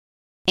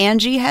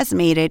Angie has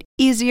made it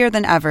easier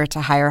than ever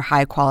to hire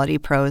high-quality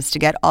pros to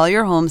get all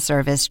your home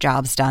service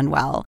jobs done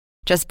well.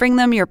 Just bring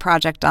them your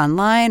project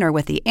online or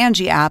with the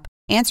Angie app,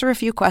 answer a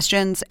few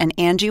questions, and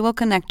Angie will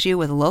connect you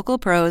with local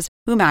pros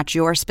who match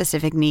your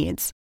specific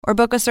needs. Or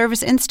book a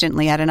service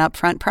instantly at an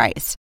upfront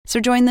price. So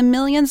join the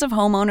millions of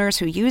homeowners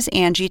who use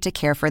Angie to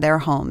care for their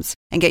homes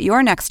and get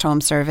your next home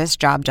service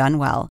job done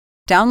well.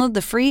 Download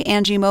the free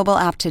Angie mobile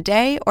app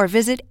today or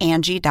visit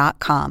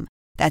Angie.com.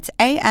 That's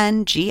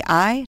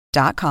ANGI.com.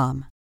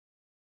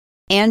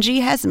 Angie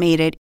has made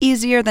it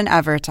easier than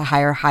ever to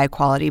hire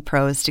high-quality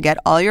pros to get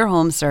all your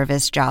home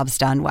service jobs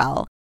done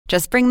well.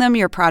 Just bring them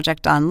your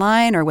project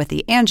online or with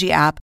the Angie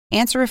app,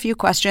 answer a few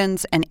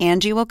questions, and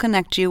Angie will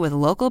connect you with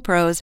local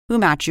pros who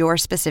match your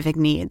specific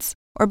needs.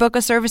 Or book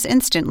a service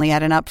instantly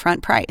at an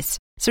upfront price.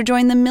 So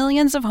join the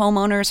millions of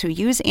homeowners who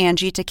use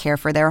Angie to care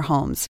for their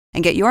homes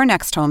and get your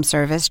next home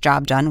service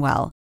job done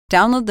well.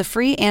 Download the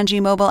free Angie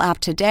mobile app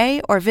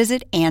today or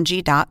visit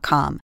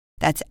Angie.com.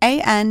 That's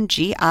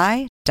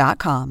ANGI.com.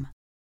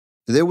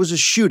 There was a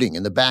shooting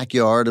in the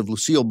backyard of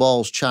Lucille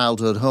Ball's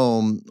childhood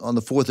home on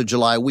the 4th of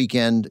July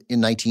weekend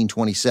in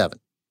 1927.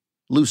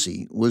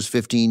 Lucy was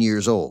 15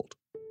 years old.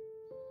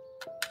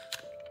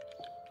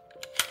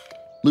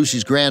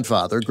 Lucy's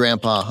grandfather,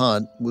 Grandpa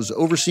Hunt, was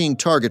overseeing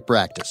target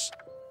practice.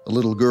 A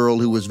little girl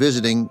who was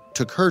visiting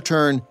took her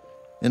turn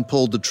and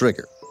pulled the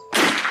trigger.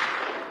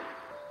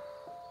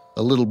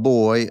 A little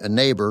boy, a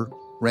neighbor,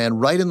 ran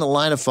right in the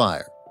line of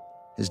fire.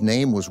 His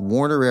name was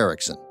Warner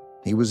Erickson.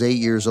 He was 8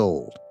 years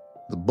old.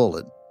 The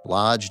bullet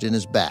lodged in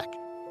his back.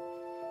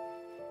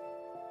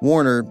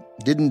 Warner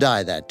didn't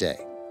die that day.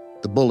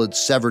 The bullet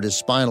severed his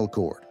spinal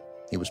cord.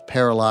 He was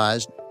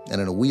paralyzed and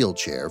in a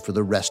wheelchair for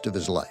the rest of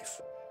his life.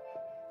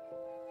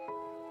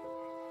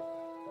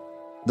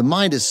 The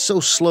mind is so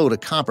slow to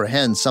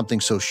comprehend something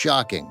so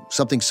shocking,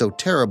 something so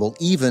terrible,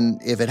 even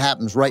if it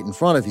happens right in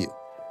front of you.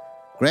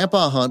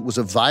 Grandpa Hunt was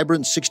a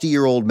vibrant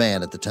 60-year-old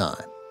man at the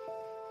time.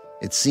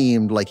 It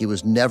seemed like he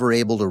was never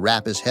able to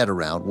wrap his head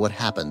around what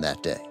happened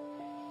that day.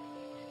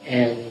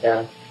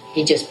 And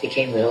he just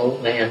became an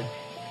old man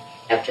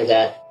after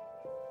that.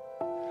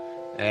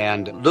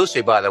 And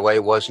Lucy, by the way,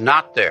 was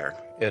not there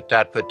at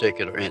that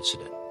particular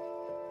incident.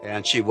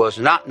 And she was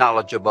not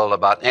knowledgeable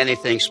about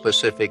anything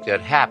specific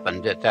that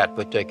happened at that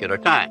particular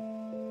time.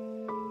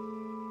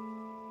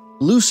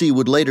 Lucy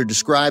would later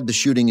describe the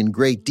shooting in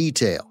great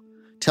detail,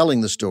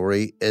 telling the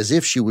story as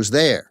if she was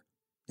there.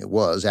 It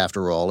was,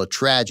 after all, a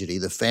tragedy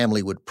the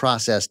family would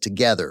process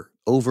together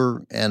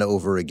over and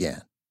over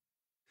again.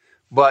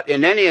 But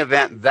in any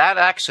event, that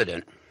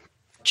accident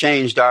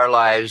changed our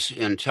lives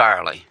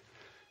entirely.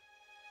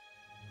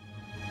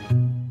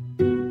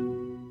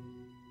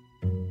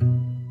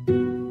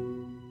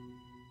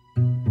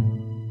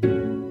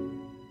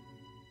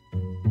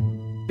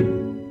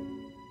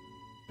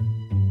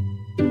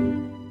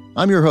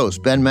 I'm your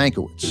host, Ben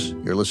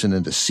Mankiewicz. You're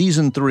listening to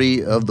Season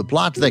 3 of The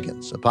Plot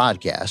Thickens, a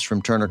podcast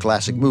from Turner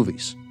Classic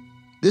Movies.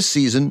 This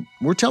season,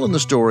 we're telling the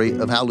story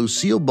of how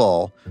Lucille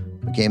Ball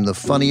became the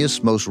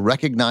funniest, most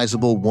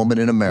recognizable woman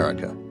in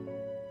America.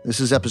 This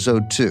is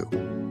Episode 2,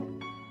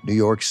 New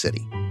York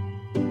City.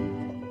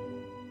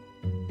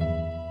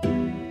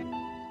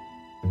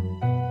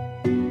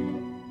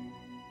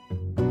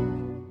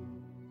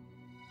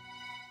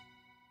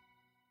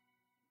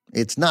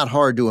 It's not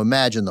hard to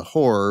imagine the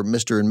horror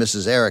Mr. and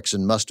Mrs.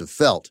 Erickson must have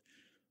felt.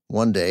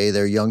 One day,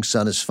 their young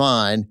son is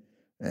fine,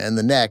 and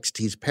the next,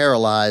 he's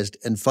paralyzed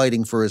and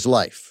fighting for his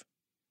life.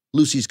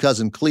 Lucy's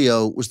cousin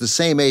Cleo was the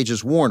same age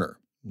as Warner.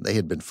 They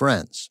had been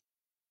friends.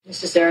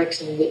 Mrs.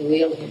 Erickson would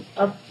wheel him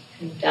up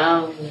and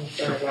down in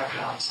front of our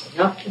house,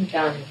 and up and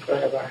down in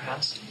front of our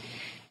house.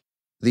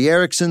 The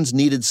Ericksons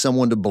needed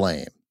someone to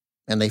blame,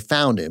 and they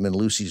found him in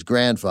Lucy's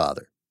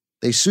grandfather.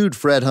 They sued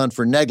Fred Hunt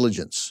for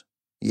negligence.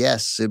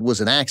 Yes, it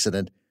was an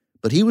accident,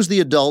 but he was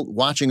the adult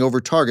watching over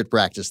target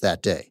practice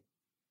that day.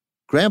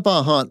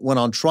 Grandpa Hunt went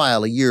on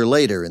trial a year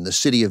later in the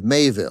city of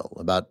Mayville,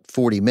 about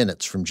 40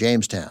 minutes from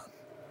Jamestown.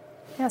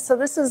 Yeah, so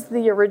this is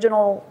the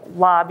original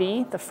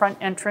lobby, the front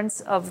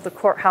entrance of the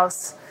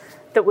courthouse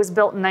that was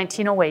built in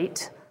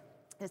 1908.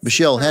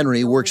 Michelle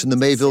Henry works in the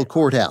Mayville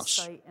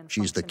courthouse.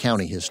 She's the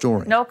county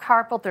historian. No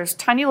carpet, there's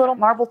tiny little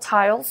marble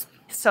tiles,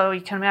 so you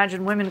can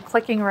imagine women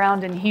clicking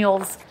around in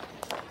heels,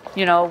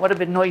 would have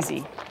been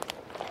noisy.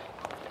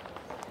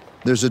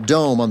 There's a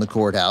dome on the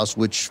courthouse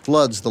which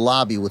floods the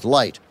lobby with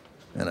light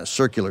and a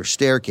circular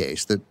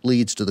staircase that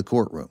leads to the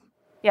courtroom.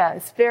 Yeah,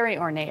 it's very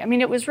ornate. I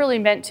mean, it was really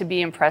meant to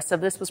be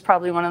impressive. This was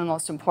probably one of the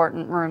most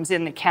important rooms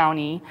in the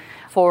county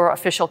for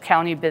official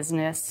county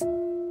business.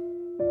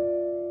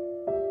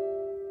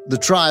 The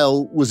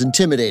trial was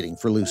intimidating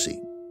for Lucy.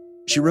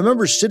 She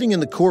remembers sitting in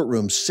the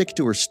courtroom sick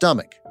to her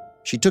stomach.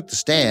 She took the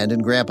stand in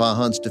Grandpa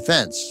Hunt's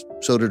defense.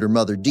 So did her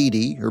mother Dee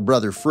Dee, her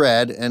brother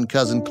Fred, and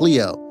cousin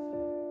Cleo.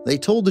 They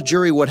told the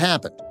jury what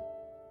happened.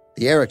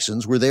 The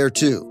Ericksons were there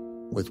too,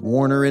 with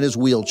Warner in his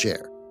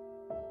wheelchair.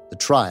 The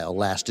trial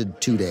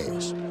lasted 2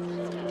 days.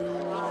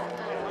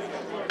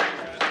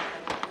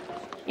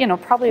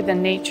 Probably the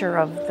nature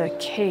of the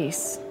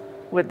case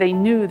they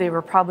knew they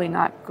were probably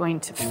not going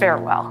to fare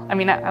well. I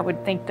mean, I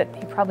would think that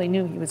he probably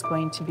knew he was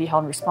going to be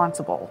held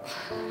responsible.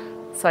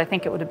 So I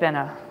think it would have been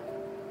a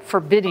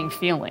forbidding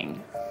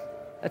feeling,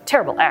 a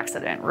terrible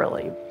accident,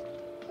 really.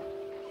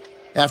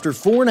 After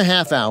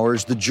 4.5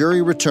 hours, the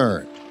jury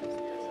returned.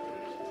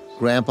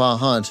 Grandpa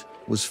Hunt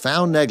was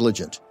found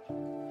negligent.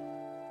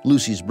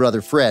 Lucy's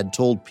brother Fred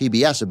told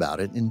PBS about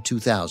it in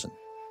 2000.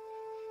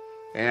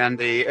 And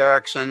the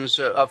Ericksons,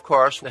 of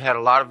course, they had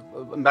a lot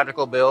of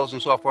medical bills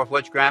and so forth,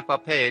 which Grandpa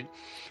paid.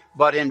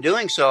 But in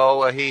doing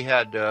so, he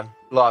had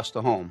lost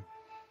the home.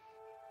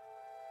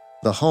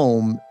 The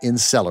home in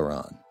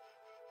Celeron.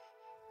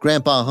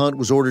 Grandpa Hunt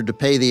was ordered to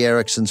pay the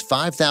Ericksons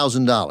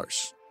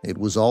 $5,000. It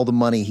was all the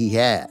money he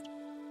had.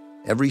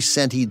 Every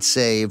cent he'd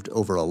saved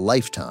over a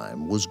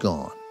lifetime was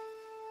gone.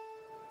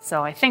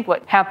 So I think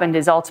what happened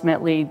is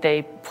ultimately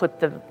they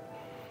put the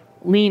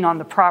lien on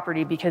the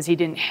property because he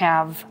didn't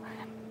have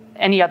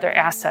any other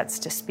assets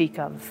to speak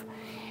of.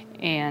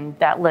 And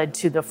that led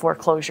to the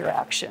foreclosure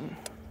action.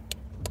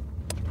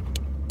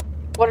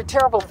 What a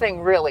terrible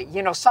thing, really.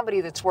 You know, somebody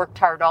that's worked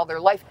hard all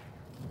their life.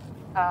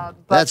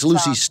 That's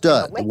Lucy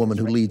Studd, the woman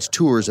who leads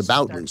tours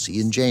about Lucy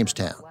in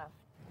Jamestown.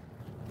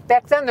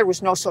 Back then, there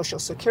was no Social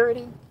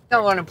Security,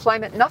 no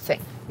unemployment,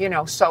 nothing. You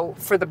know, so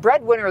for the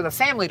breadwinner of the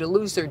family to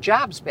lose their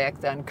jobs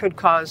back then could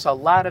cause a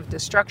lot of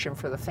destruction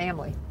for the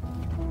family.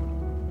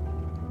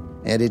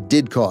 And it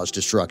did cause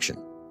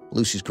destruction.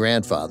 Lucy's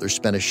grandfather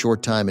spent a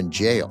short time in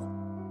jail.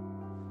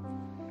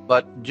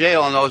 But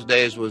jail in those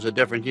days was a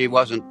different. He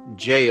wasn't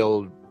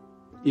jailed,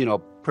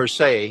 per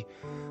se.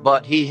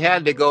 But he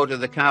had to go to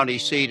the county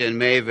seat in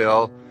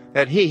Mayville,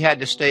 and he had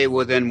to stay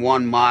within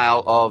 1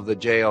 mile of the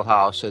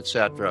jailhouse,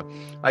 etc.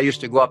 I used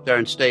to go up there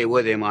and stay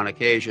with him on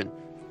occasion.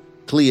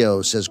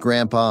 Cleo says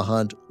Grandpa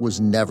Hunt was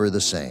never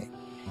the same.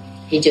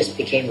 He just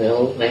became an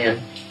old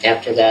man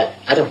after that.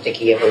 I don't think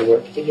he ever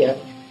worked again.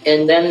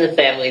 And then the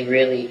family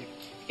really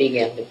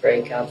began to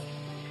break up.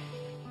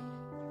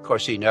 Of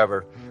course, he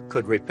never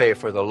could repay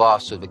for the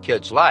loss of the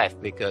kid's life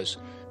because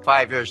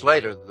 5 years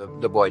later,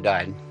 the boy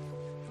died.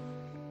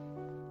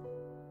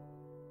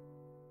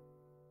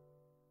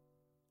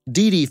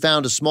 Dee Dee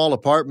found a small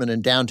apartment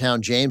in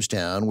downtown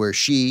Jamestown where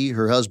she,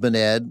 her husband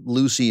Ed,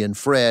 Lucy, and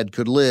Fred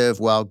could live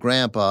while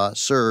Grandpa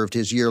served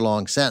his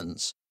year-long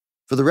sentence.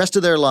 For the rest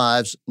of their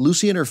lives,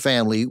 Lucy and her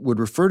family would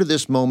refer to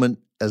this moment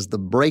as the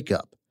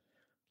breakup.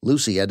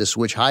 Lucy had to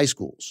switch high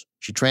schools.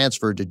 She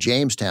transferred to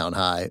Jamestown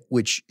High,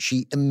 which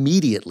she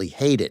immediately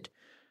hated.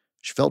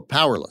 She felt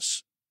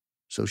powerless,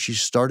 so she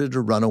started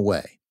to run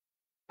away.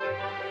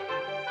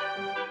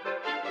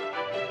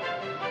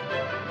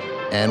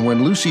 And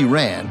when Lucy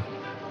ran,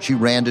 she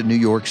ran to New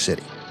York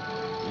City.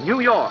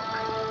 New York,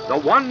 the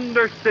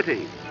Wonder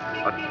City,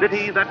 a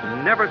city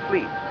that never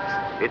sleeps.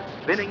 Its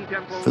spinning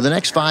temple. For the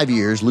next 5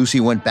 years, Lucy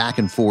went back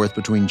and forth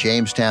between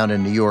Jamestown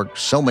and New York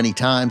so many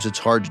times it's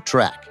hard to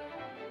track.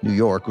 New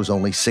York was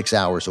only 6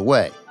 hours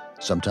away.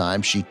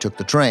 Sometimes she took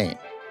the train.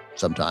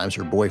 Sometimes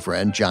her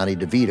boyfriend, Johnny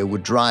DeVita,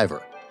 would drive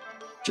her.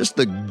 Just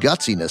the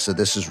gutsiness of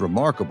this is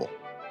remarkable.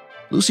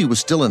 Lucy was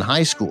still in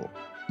high school.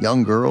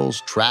 Young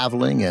girls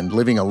traveling and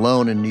living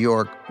alone in New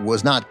York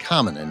was not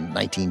common in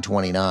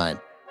 1929.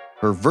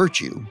 Her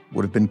virtue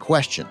would have been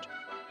questioned.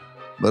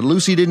 But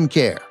Lucy didn't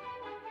care.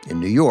 In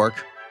New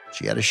York,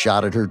 she had a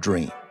shot at her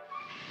dream.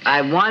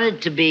 I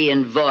wanted to be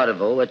in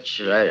vaudeville,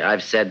 which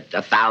I've said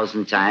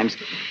 1,000 times,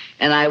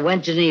 and I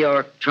went to New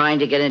York trying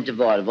to get into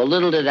vaudeville.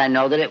 Little did I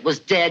know that it was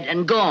dead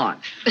and gone.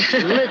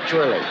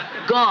 Literally,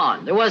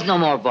 gone. There was no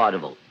more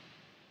vaudeville.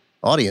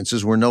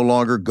 Audiences were no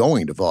longer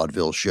going to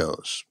vaudeville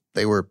shows.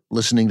 They were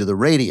listening to the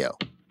radio.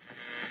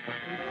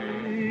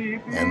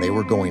 And they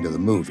were going to the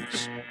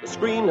movies. The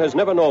screen has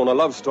never known a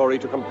love story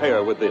to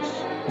compare with this.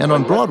 And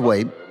on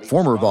Broadway,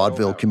 former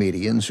vaudeville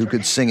comedians who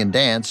could sing and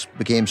dance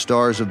became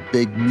stars of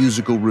big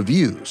musical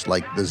revues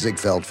like the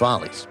Ziegfeld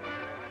Follies.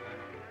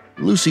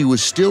 Lucy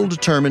was still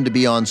determined to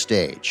be on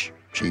stage.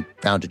 She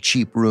found a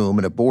cheap room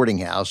in a boarding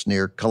house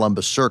near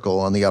Columbus Circle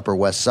on the Upper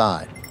West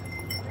Side.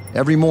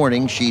 Every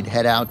morning, she'd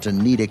head out to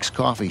Nedick's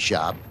coffee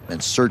shop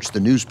and search the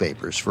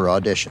newspapers for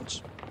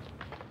auditions.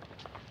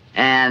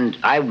 And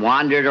I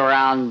wandered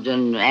around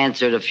and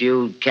answered a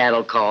few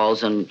cattle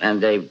calls, and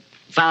they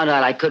found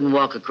out I couldn't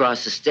walk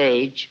across the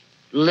stage,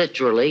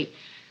 literally,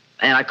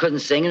 and I couldn't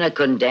sing and I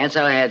couldn't dance.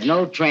 I had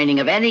no training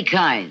of any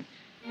kind.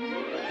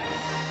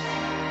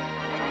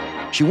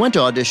 She went to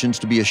auditions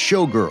to be a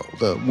showgirl,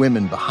 the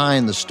women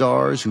behind the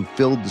stars who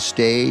filled the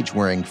stage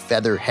wearing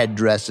feather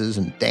headdresses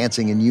and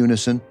dancing in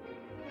unison.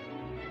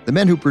 The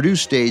men who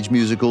produced stage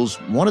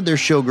musicals wanted their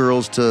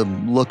showgirls to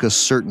look a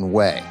certain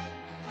way.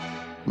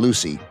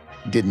 Lucy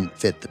didn't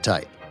fit the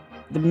type.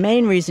 The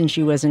main reason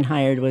she wasn't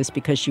hired was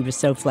because she was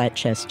so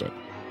flat-chested.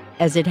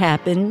 As it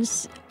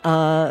happens,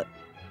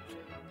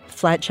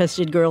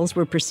 flat-chested girls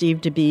were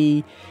perceived to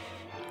be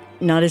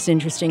not as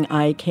interesting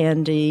eye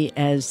candy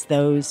as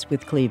those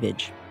with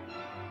cleavage.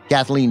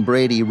 Kathleen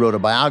Brady wrote a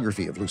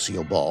biography of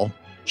Lucille Ball.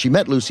 She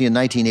met Lucy in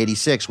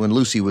 1986 when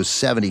Lucy was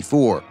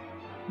 74.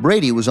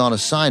 Brady was on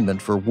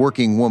assignment for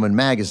Working Woman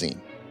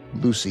magazine.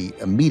 Lucy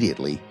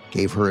immediately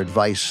gave her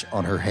advice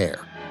on her hair.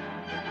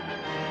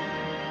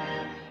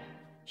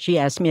 She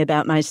asked me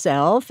about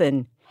myself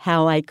and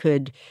how I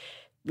could,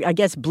 I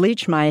guess,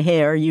 bleach my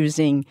hair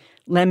using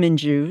lemon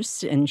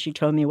juice. And she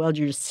told me, well,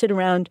 you just sit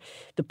around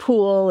the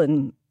pool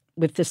and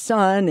with the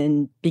sun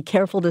and be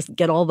careful to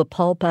get all the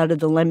pulp out of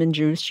the lemon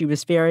juice. She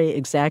was very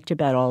exact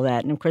about all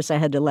that. And of course, I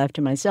had to laugh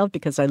to myself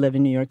because I live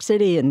in New York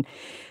City and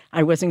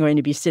I wasn't going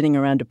to be sitting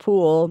around a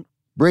pool.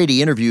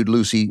 Brady interviewed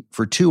Lucy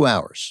for 2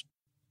 hours.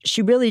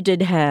 She really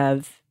did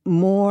have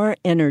more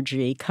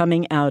energy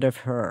coming out of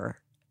her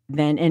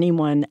than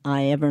anyone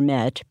I ever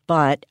met,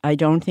 but I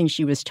don't think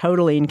she was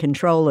totally in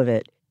control of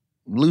it.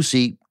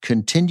 Lucy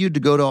continued to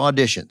go to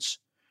auditions.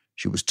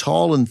 She was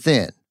tall and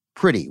thin,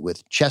 pretty,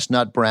 with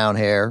chestnut brown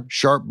hair,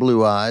 sharp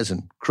blue eyes,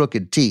 and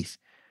crooked teeth.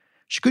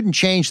 She couldn't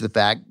change the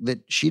fact that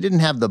she didn't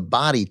have the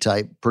body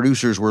type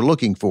producers were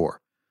looking for.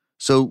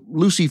 So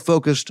Lucy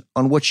focused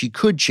on what she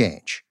could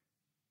change.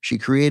 She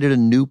created a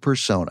new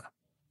persona.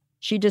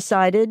 She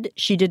decided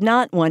she did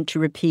not want to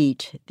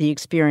repeat the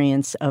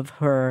experience of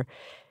her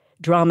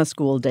drama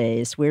school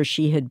days where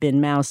she had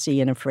been mousy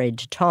and afraid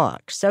to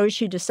talk. So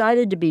she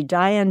decided to be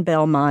Diane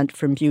Belmont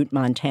from Butte,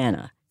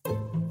 Montana.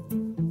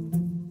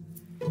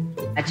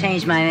 I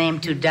changed my name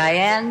to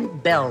Diane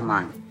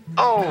Belmont.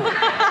 Oh.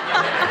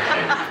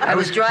 I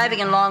was driving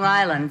in Long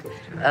Island,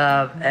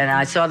 and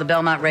I saw the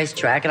Belmont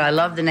racetrack, and I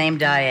loved the name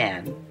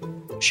Diane.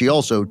 She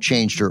also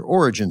changed her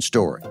origin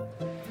story.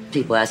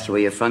 People ask you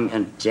where you're from,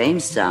 and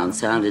Jamestown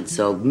sounded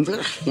so, and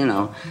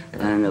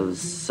it was,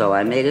 so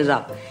I made it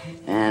up.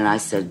 And I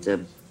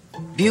said,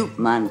 Butte,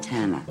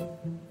 Montana.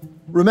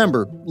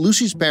 Remember,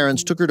 Lucy's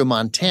parents took her to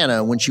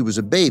Montana when she was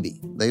a baby.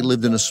 They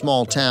lived in a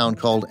small town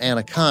called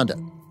Anaconda.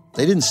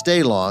 They didn't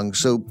stay long,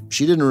 so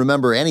she didn't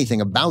remember anything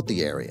about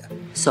the area.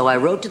 So I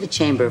wrote to the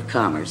Chamber of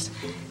Commerce,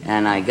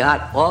 and I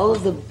got all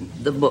of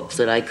the books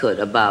that I could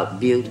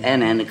about Butte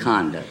and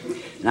Anaconda.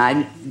 And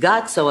I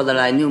got so that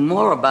I knew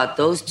more about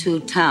those two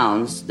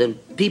towns than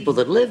people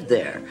that lived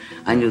there.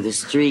 I knew the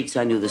streets,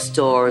 I knew the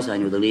stores, I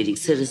knew the leading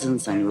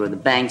citizens, I knew where the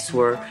banks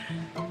were.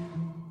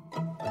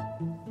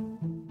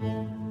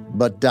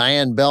 But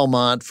Diane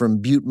Belmont from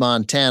Butte,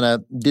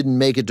 Montana didn't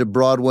make it to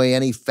Broadway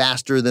any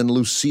faster than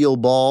Lucille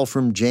Ball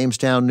from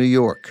Jamestown, New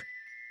York.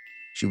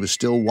 She was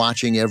still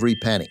watching every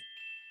penny.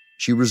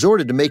 She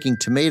resorted to making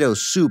tomato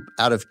soup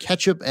out of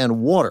ketchup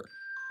and water.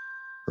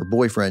 Her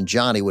boyfriend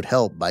Johnny would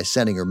help by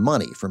sending her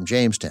money from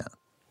Jamestown.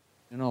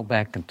 You know,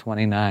 back in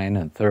 29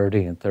 and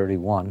 30 and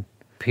 31,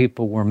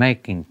 people were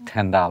making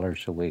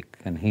 $10 a week,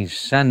 and he's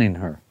sending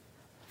her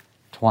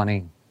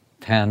 20,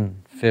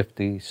 10,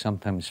 50,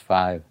 sometimes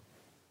 5.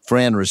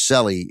 Fran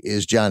Rosselli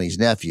is Johnny's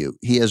nephew.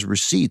 He has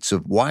receipts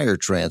of wire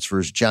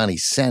transfers Johnny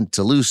sent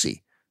to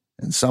Lucy,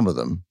 and some of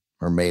them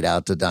are made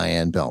out to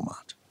Diane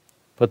Belmont.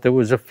 But there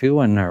was a few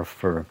in there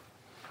for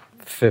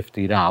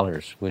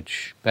 $50,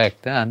 which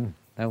back then,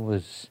 that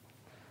was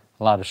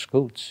a lot of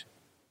scoots.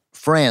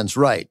 Fran's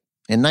right.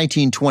 In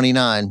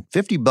 1929,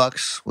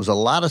 $50 was a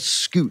lot of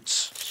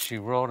scoots. She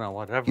wrote on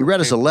whatever. He read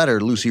us a letter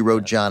Lucy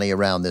wrote Johnny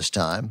around this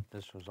time.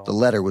 The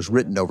letter was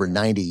written over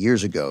 90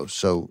 years ago,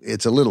 so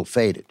it's a little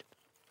faded.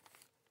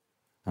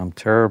 I'm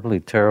terribly,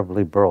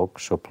 terribly broke,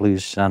 so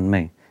please send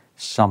me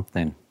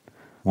something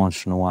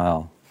once in a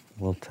while.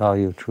 We'll tell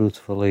you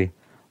truthfully,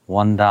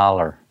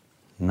 $1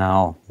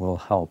 now will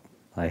help.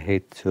 I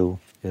hate to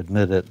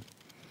admit it,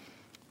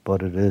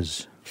 but it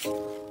is.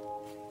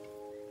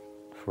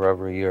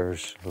 Forever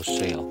yours,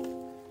 Lucille.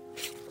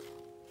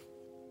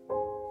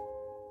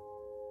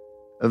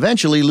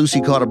 Eventually,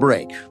 Lucy caught a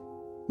break.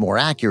 More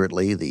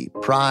accurately, the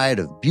pride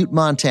of Butte,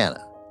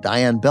 Montana,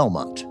 Diane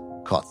Belmont,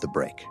 caught the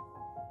break.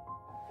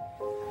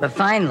 But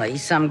finally,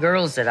 some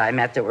girls that I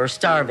met that were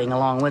starving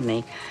along with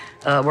me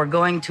were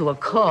going to a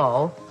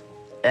call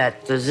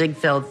at the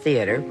Ziegfeld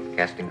Theater.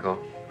 Casting call?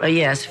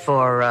 Yes,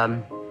 for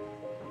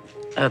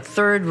a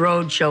third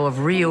road show of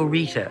Rio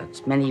Rita.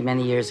 It's many,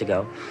 many years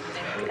ago.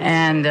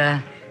 And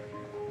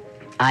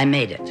I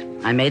made it.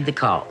 I made the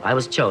call. I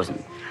was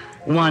chosen.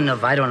 One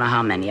of I don't know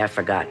how many, I've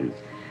forgotten.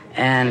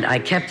 And I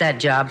kept that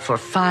job for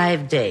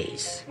 5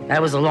 days.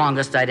 That was the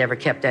longest I'd ever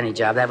kept any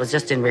job. That was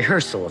just in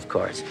rehearsal, of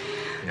course.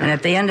 Yeah. And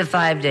at the end of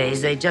 5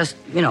 days, they just,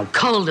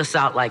 culled us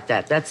out like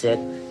that. That's it.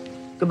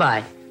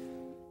 Goodbye.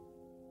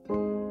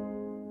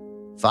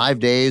 5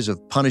 days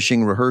of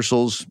punishing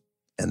rehearsals,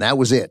 and that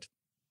was it.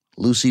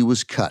 Lucy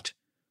was cut.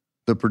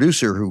 The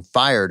producer who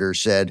fired her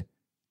said,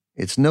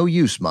 "It's no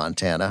use,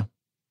 Montana.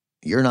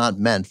 You're not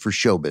meant for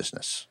show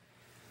business."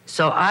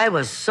 So I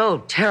was so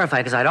terrified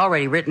because I'd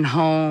already written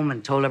home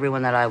and told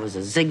everyone that I was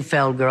a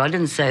Ziegfeld girl. I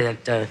didn't say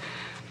that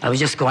I was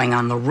just going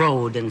on the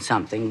road and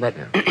something, but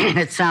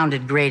it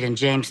sounded great in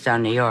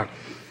Jamestown, New York.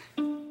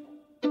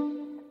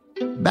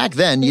 Back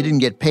then, you didn't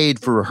get paid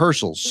for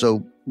rehearsals,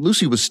 so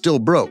Lucy was still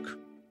broke.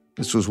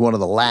 This was one of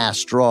the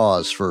last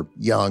straws for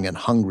young and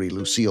hungry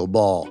Lucille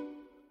Ball.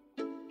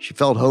 She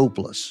felt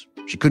hopeless.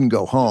 She couldn't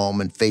go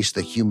home and face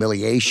the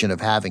humiliation of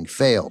having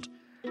failed.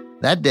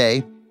 That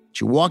day,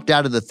 she walked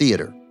out of the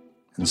theater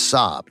and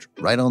sobbed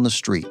right on the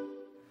street.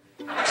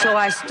 So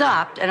I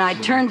stopped, and I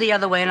turned the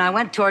other way, and I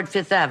went toward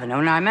Fifth Avenue.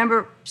 And I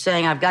remember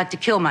saying, I've got to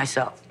kill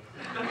myself.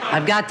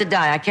 I've got to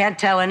die. I can't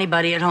tell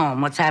anybody at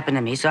home what's happened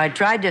to me. So I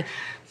tried to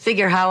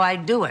figure how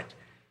I'd do it.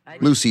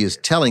 Lucy is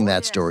telling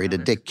that story to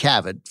Dick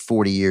Cavett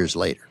 40 years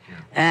later.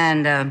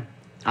 And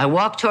I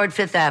walked toward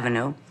Fifth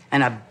Avenue,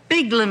 and a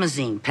big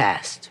limousine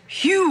passed.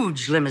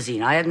 Huge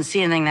limousine. I hadn't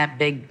seen anything that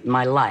big in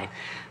my life.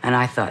 And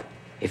I thought,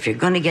 if you're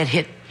going to get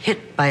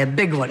hit by a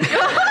big one,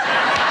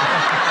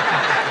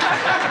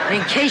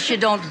 in case you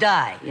don't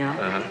die, you know.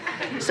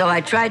 Uh-huh. So I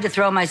tried to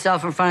throw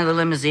myself in front of the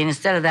limousine.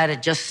 Instead of that,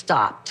 it just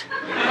stopped.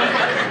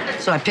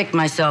 So I picked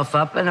myself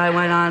up, and I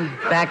went on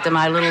back to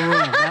my little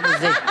room.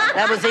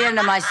 That was the end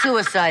of my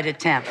suicide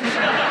attempt.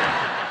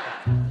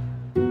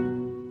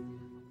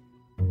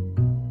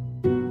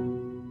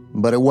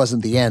 But it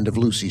wasn't the end of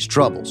Lucy's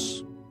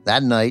troubles.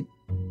 That night,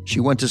 she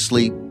went to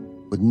sleep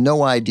with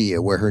no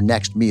idea where her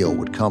next meal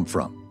would come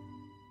from.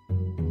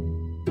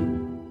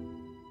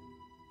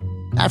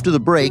 After the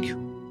break,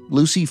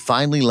 Lucy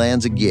finally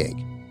lands a gig.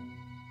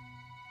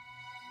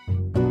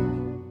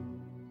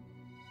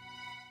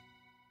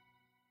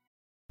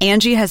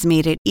 Angie has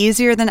made it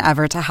easier than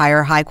ever to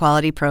hire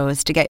high-quality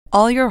pros to get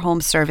all your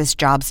home service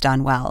jobs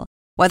done well.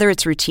 Whether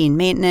it's routine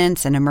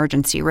maintenance, an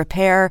emergency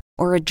repair,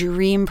 or a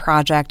dream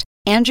project,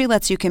 Angie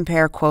lets you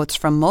compare quotes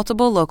from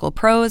multiple local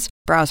pros,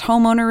 browse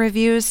homeowner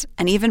reviews,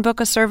 and even book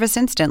a service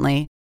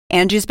instantly.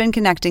 Angie's been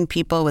connecting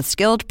people with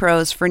skilled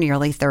pros for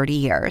nearly 30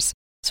 years.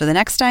 So the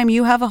next time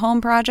you have a home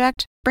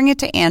project, bring it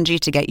to Angie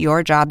to get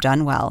your job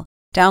done well.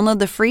 Download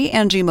the free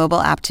Angie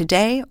mobile app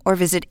today or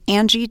visit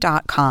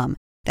Angie.com.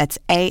 That's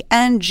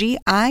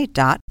ANGI.com.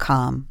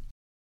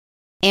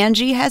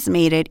 Angie has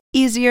made it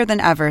easier than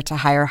ever to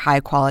hire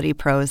high-quality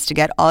pros to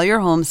get all your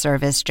home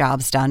service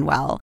jobs done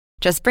well.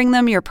 Just bring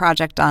them your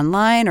project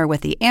online or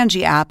with the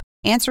Angie app,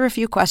 answer a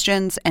few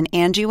questions, and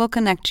Angie will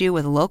connect you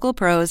with local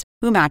pros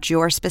who match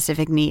your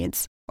specific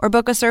needs. Or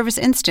book a service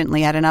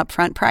instantly at an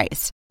upfront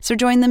price. So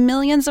join the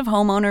millions of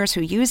homeowners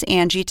who use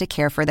Angie to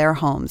care for their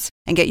homes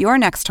and get your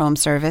next home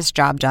service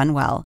job done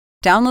well.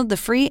 Download the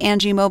free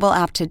Angie mobile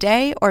app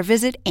today or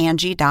visit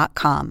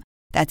Angie.com.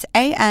 That's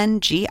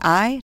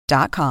ANGI.com.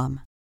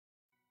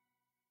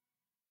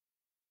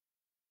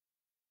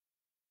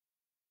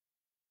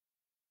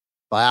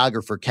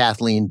 Biographer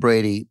Kathleen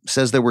Brady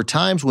says there were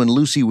times when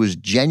Lucy was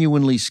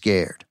genuinely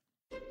scared.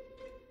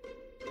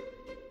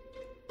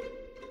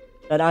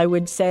 But I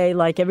would say,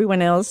 like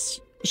everyone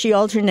else, she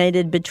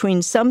alternated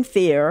between some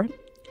fear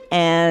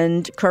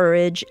and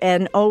courage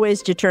and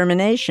always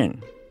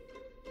determination.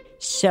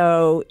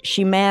 So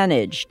she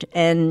managed,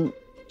 and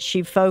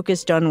she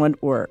focused on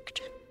what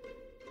worked.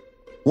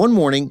 One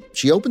morning,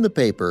 she opened the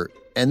paper,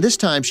 and this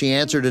time she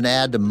answered an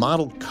ad to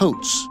model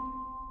coats.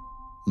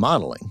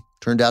 Modeling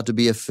turned out to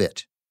be a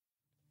fit.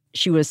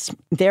 She was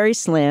very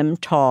slim,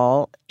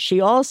 tall. She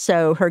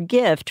also, her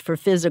gift for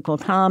physical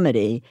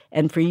comedy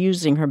and for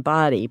using her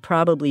body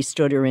probably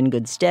stood her in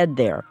good stead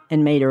there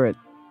and made her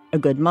a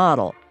good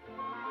model.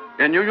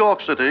 In New York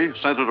City,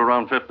 centered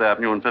around Fifth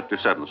Avenue and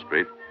 57th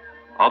Street,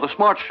 are the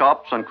smart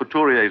shops and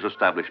couturiers'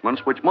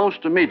 establishments which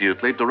most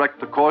immediately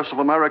direct the course of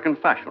American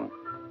fashion.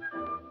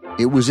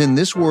 It was in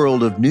this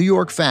world of New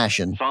York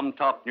fashion Some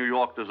top New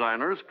York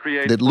designers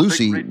create that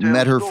Lucy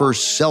met her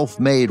first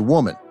self-made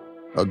woman,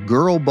 a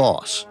girl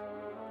boss,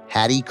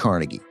 Hattie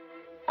Carnegie.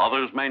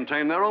 Others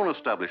maintain their own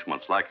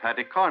establishments, like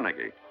Hattie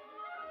Carnegie.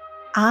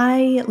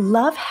 I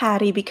love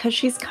Hattie because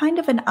she's kind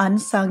of an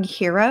unsung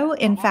hero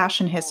in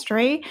fashion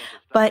history,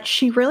 but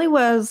she really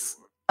was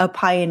a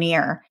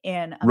pioneer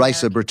in American.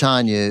 Risa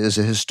Britannia is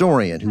a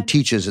historian who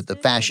teaches at the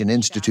Fashion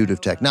Institute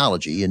of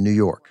Technology in New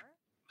York.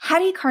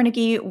 Hattie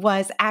Carnegie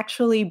was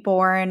actually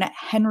born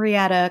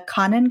Henrietta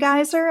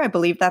Conengeiser. I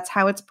believe that's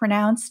how it's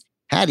pronounced.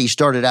 Hattie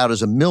started out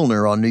as a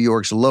milliner on New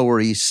York's Lower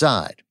East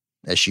Side.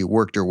 As she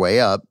worked her way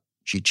up,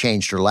 she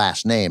changed her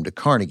last name to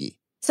Carnegie.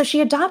 So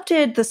she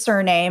adopted the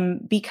surname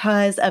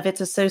because of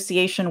its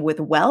association with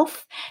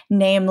wealth,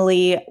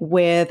 namely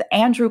with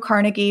Andrew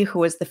Carnegie, who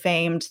was the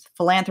famed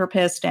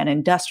philanthropist and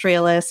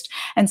industrialist.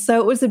 And so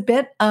it was a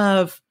bit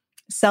of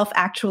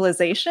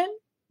self-actualization.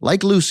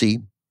 Like Lucy,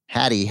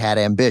 Hattie had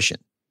ambition.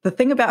 The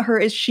thing about her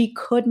is she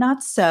could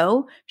not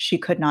sew, she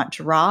could not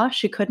draw,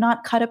 she could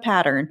not cut a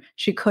pattern,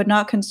 she could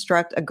not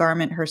construct a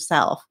garment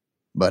herself.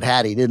 But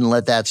Hattie didn't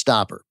let that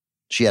stop her.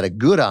 She had a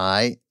good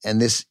eye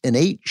and this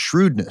innate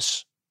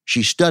shrewdness.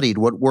 She studied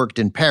what worked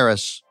in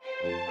Paris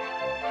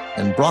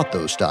and brought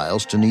those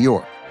styles to New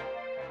York.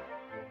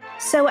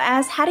 So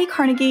as Hattie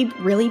Carnegie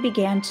really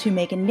began to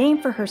make a name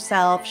for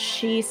herself,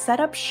 she set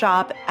up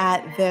shop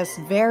at this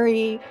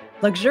very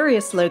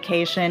luxurious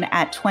location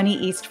at 20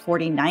 East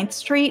 49th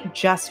Street,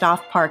 just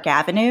off Park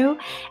Avenue.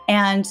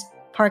 And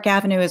Park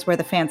Avenue is where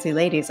the fancy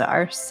ladies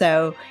are,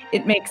 so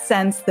it makes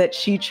sense that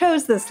she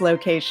chose this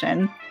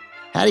location.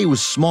 Hattie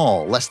was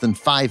small, less than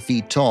 5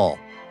 feet tall.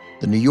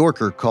 The New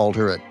Yorker called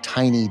her a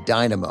tiny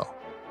dynamo.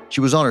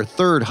 She was on her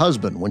third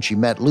husband when she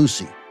met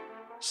Lucy.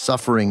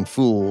 Suffering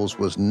fools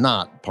was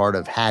not part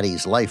of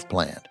Hattie's life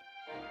plan.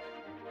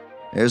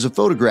 There's a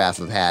photograph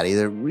of Hattie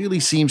that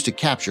really seems to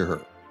capture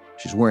her.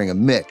 She's wearing a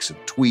mix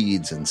of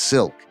tweeds and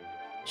silk.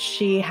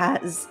 She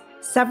has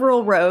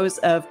several rows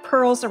of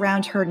pearls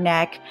around her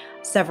neck,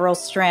 several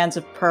strands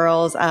of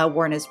pearls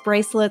worn as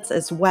bracelets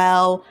as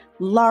well,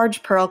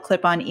 large pearl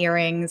clip-on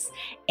earrings,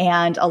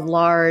 and a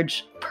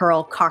large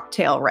pearl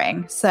cocktail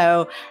ring.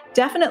 So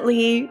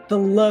definitely the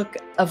look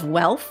of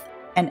wealth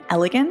and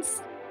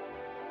elegance.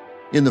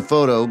 In the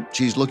photo,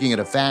 she's looking at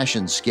a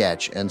fashion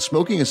sketch and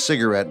smoking a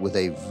cigarette with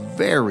a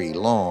very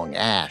long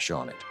ash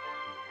on it.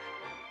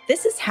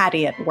 This is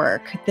Hattie at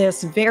work,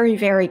 this very,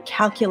 very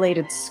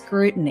calculated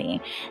scrutiny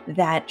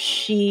that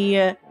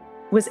she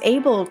was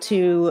able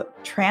to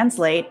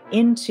translate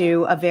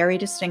into a very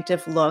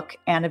distinctive look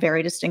and a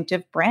very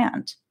distinctive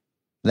brand.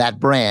 That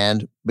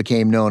brand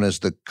became known as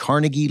the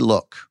Carnegie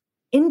look.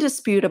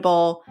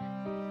 Indisputable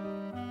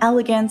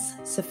elegance,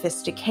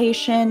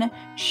 sophistication,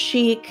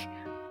 chic,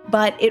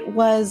 but it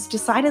was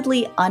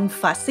decidedly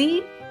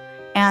unfussy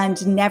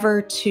and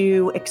never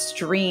too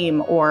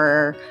extreme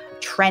or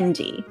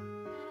trendy.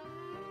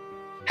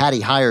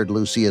 Hattie hired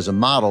Lucy as a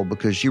model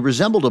because she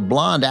resembled a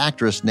blonde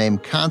actress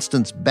named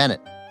Constance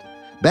Bennett.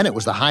 Bennett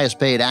was the highest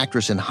paid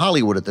actress in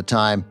Hollywood at the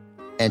time,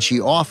 and she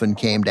often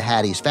came to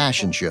Hattie's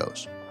fashion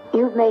shows.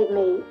 You've made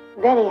me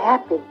very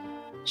happy.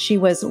 She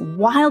was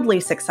wildly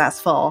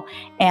successful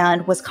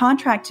and was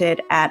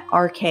contracted at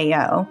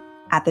RKO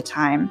at the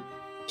time.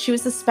 She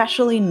was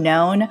especially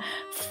known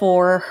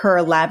for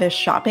her lavish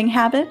shopping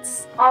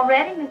habits.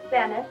 Already, Miss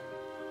Bennett?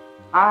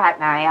 All right,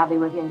 Mary, I'll be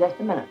with you in just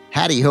a minute.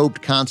 Hattie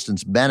hoped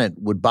Constance Bennett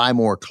would buy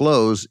more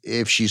clothes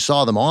if she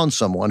saw them on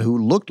someone who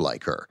looked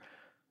like her.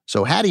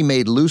 So Hattie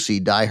made Lucy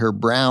dye her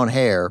brown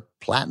hair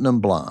platinum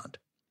blonde.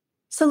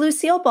 So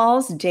Lucille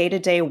Ball's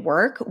day-to-day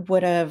work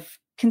would have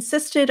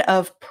consisted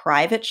of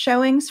private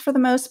showings for the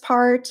most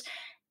part.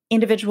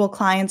 Individual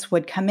clients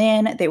would come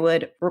in, they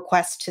would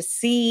request to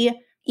see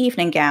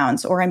evening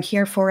gowns, or I'm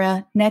here for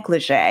a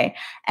negligee.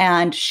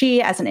 And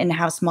she, as an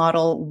in-house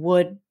model,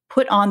 would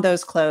put on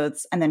those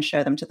clothes and then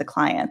show them to the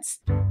clients.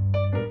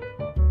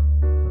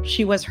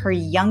 She was her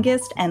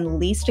youngest and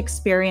least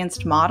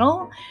experienced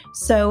model,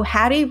 so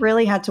Hattie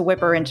really had to whip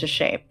her into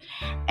shape.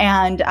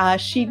 And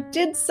she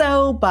did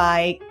so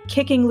by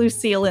kicking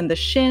Lucille in the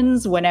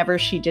shins whenever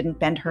she didn't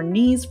bend her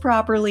knees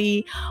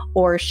properly,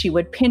 or she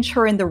would pinch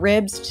her in the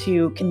ribs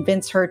to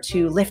convince her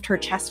to lift her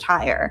chest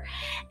higher.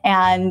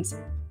 And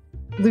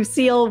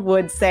Lucille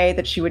would say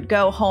that she would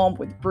go home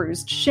with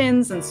bruised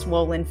shins and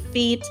swollen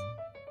feet.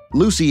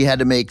 Lucy had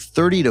to make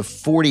 30 to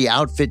 40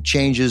 outfit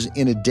changes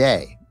in a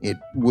day. It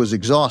was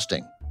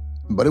exhausting,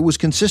 but it was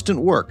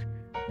consistent work,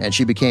 and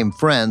she became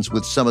friends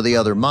with some of the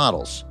other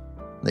models.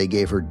 They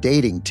gave her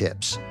dating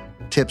tips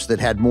that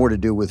had more to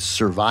do with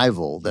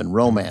survival than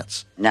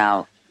romance.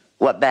 Now,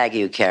 what bag are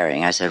you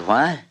carrying? I said,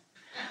 what?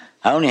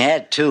 I only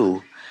had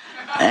 2.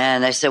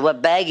 And they said,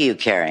 what bag are you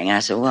carrying? And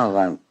I said,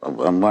 well,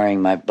 I'm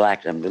wearing my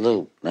black and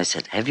blue. They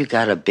said, have you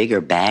got a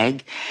bigger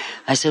bag?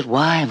 I said,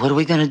 why? What are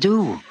we going to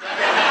do?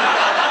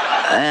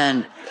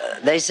 And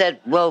they said,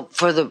 well,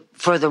 for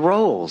the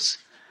rolls.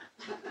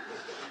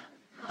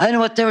 I didn't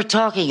know what they were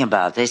talking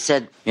about. They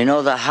said, you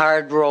know the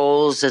hard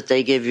rolls that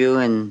they give you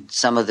in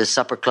some of the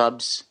supper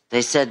clubs?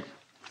 They said,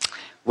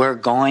 we're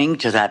going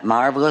to that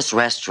marvelous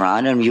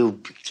restaurant and you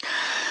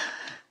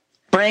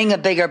bring a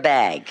bigger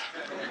bag.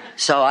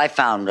 So I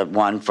found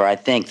one for, I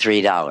think,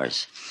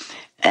 $3.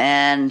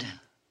 And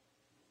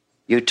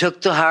you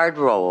took the hard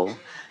roll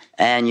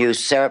and you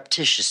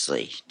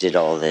surreptitiously did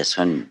all this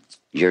when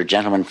your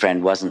gentleman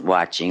friend wasn't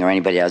watching or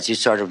anybody else. You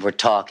sort of were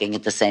talking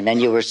at the same time.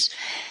 You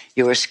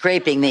were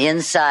scraping the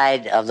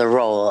inside of the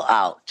roll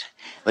out,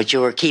 but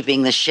you were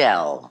keeping the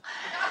shell.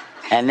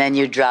 And then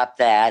you drop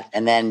that,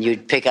 and then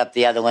you'd pick up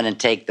the other one and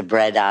take the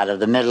bread out of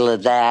the middle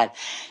of that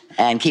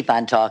and keep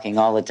on talking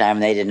all the time.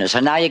 They didn't know.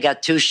 So now you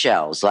got 2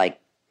 shells, like,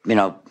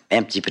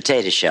 empty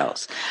potato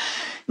shells.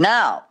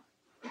 Now,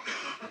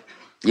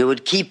 you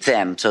would keep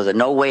them so that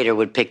no waiter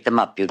would pick them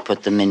up. You'd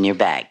put them in your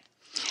bag.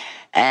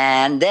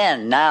 And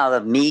then now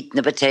the meat and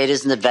the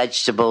potatoes and the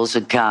vegetables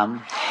would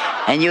come.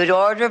 And you'd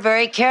order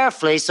very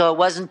carefully so it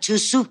wasn't too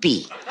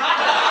soupy.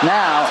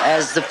 Now,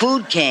 as the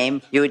food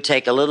came, you would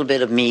take a little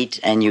bit of meat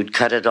and you'd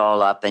cut it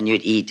all up and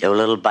you'd eat a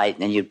little bite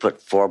and then you'd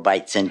put 4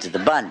 bites into the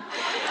bun.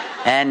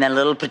 And then a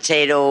little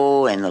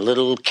potato and a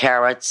little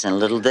carrots and a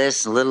little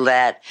this and a little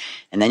that.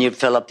 And then you'd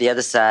fill up the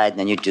other side and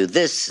then you'd do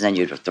this and then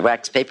you'd have the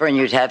wax paper and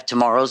you'd have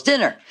tomorrow's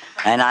dinner.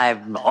 And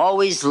I've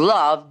always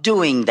loved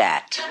doing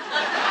that.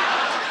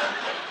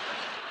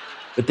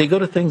 But they go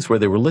to things where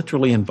they were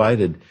literally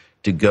invited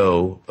to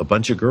go, a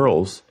bunch of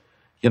girls,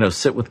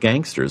 sit with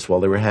gangsters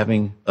while they were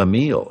having a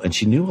meal. And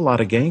she knew a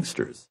lot of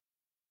gangsters.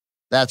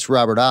 That's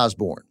Robert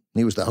Osborne.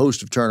 He was the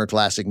host of Turner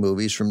Classic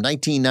Movies from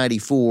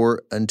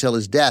 1994 until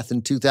his death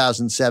in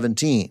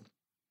 2017.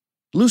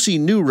 Lucy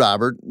knew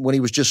Robert when he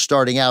was just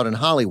starting out in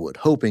Hollywood,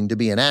 hoping to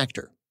be an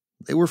actor.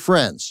 They were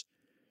friends.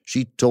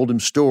 She told him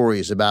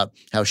stories about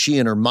how she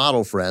and her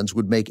model friends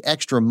would make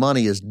extra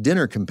money as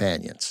dinner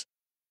companions.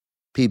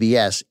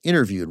 PBS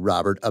interviewed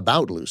Robert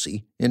about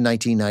Lucy in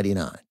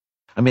 1999.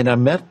 I mean, I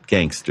met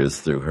gangsters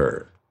through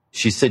her.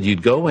 She said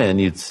you'd go in,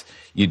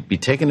 you'd be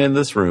taken in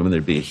this room, and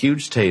there'd be a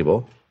huge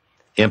table,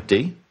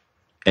 empty,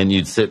 and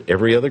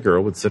every other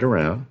girl would sit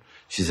around.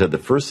 She said the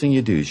first thing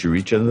you do is you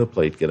reach under the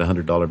plate, get a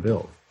 $100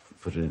 bill,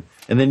 put it in,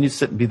 and then you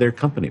sit and be their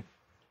company.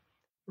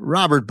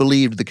 Robert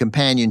believed the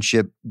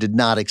companionship did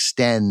not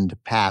extend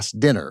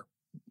past dinner,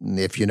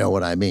 if you know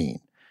what I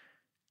mean.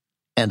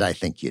 And I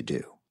think you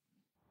do.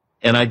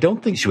 And I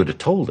don't think she would have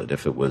told it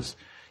if it was,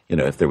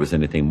 if there was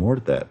anything more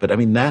to that. But I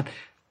mean, that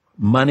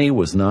money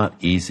was not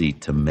easy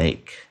to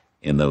make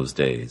in those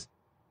days.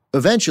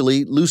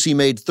 Eventually, Lucy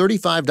made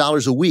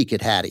 $35 a week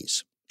at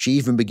Hattie's. She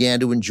even began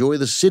to enjoy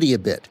the city a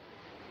bit.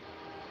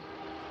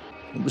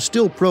 It was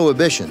still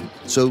Prohibition,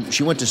 so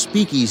she went to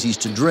speakeasies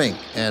to drink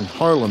and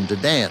Harlem to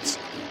dance.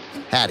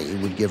 Hattie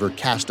would give her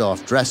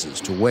cast-off dresses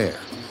to wear.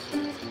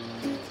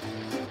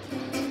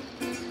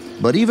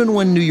 But even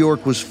when New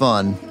York was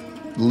fun,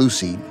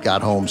 Lucy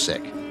got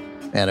homesick.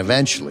 And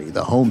eventually,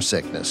 the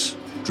homesickness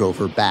drove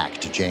her back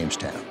to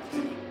Jamestown.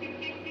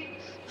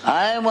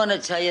 I want to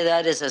tell you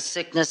that is a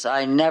sickness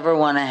I never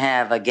want to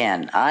have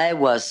again. I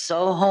was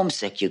so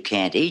homesick. You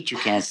can't eat, you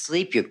can't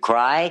sleep, you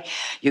cry,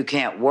 you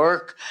can't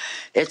work.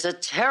 It's a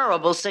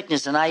terrible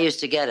sickness, and I used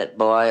to get it,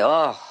 boy.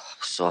 Oh,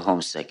 so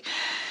homesick.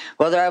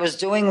 Whether I was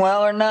doing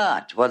well or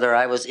not, whether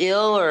I was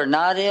ill or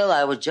not ill,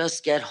 I would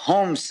just get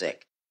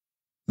homesick.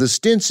 The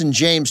stints in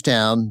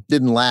Jamestown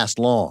didn't last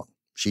long.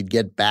 She'd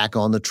get back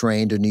on the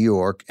train to New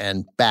York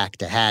and back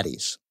to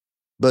Hattie's.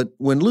 But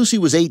when Lucy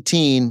was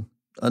 18,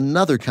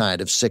 another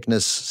kind of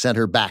sickness sent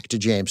her back to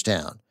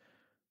Jamestown,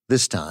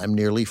 this time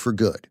nearly for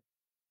good.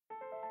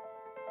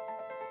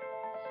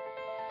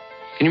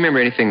 Can you remember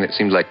anything that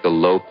seemed like the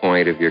low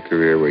point of your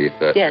career where you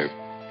thought... Yes,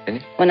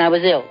 when I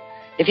was ill.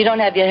 If you don't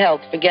have your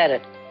health, forget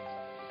it.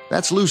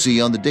 That's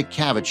Lucy on The Dick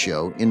Cavett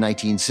Show in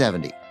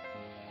 1970.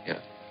 Yeah.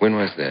 When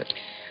was that?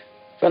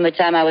 From the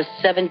time I was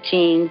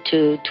 17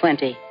 to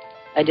 20.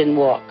 I didn't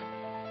walk.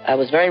 I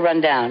was very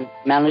run down,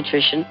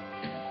 malnutrition,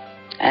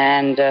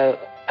 and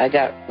I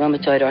got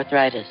rheumatoid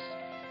arthritis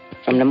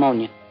from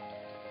pneumonia.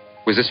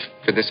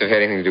 Could this have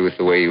had anything to do with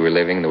the way you were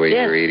living, the way you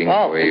were eating?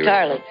 Oh,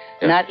 entirely.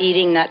 Yeah. Not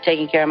eating, not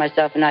taking care of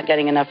myself, and not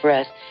getting enough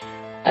rest.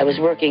 I was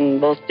working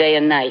both day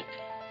and night.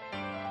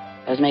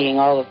 I was making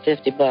all of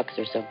 $50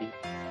 or something.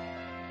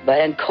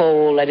 And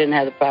cold, I didn't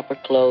have the proper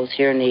clothes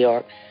here in New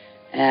York.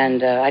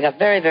 And I got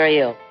very, very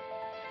ill.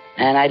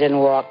 And I didn't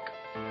walk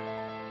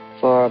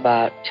for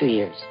about 2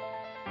 years.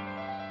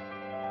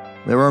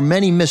 There are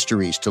many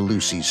mysteries to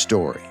Lucy's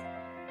story,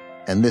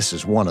 and this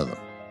is one of them.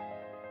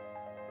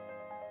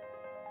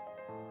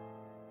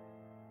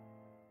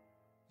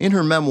 In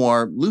her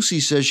memoir, Lucy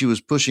says she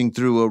was pushing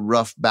through a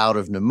rough bout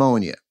of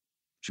pneumonia.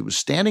 She was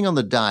standing on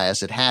the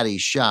dais at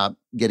Hattie's shop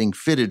getting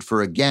fitted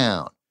for a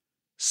gown.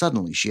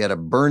 Suddenly, she had a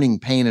burning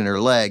pain in her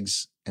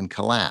legs and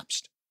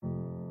collapsed.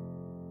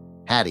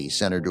 Hattie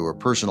sent her to her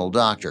personal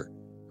doctor,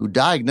 who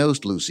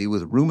diagnosed Lucy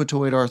with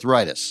rheumatoid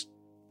arthritis.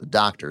 The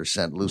doctor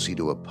sent Lucy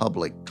to a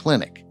public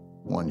clinic,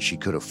 one she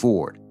could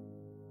afford.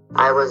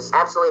 I was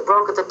absolutely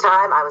broke at the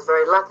time. I was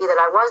very lucky that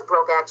I was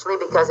broke,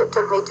 actually, because it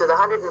took me to the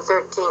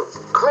 113th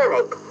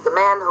clinic. The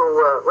man who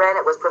ran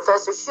it was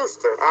Professor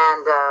Schuster.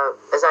 And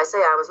as I say,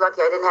 I was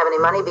lucky I didn't have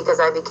any money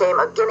because I became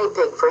a guinea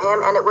pig for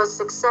him, and it was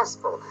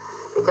successful.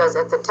 Because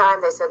at the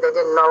time they said they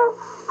didn't know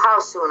how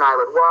soon I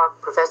would walk.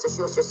 Professor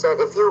Schuster said,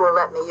 if you will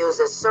let me use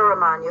this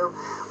serum on you,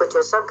 which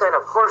was some kind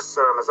of horse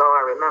serum is all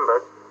I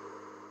remember.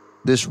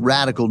 This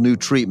radical new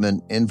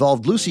treatment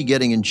involved Lucy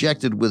getting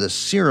injected with a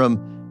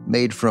serum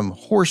made from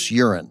horse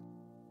urine.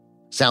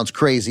 Sounds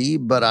crazy,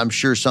 but I'm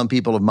sure some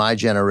people of my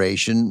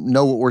generation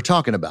know what we're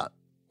talking about.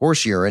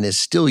 Horse urine is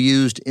still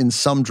used in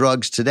some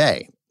drugs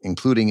today,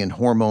 including in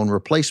hormone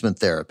replacement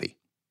therapy.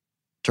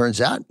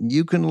 Turns out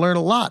you can learn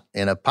a lot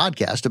in a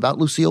podcast about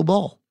Lucille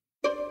Ball.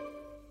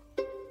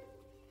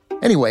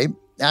 Anyway,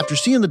 after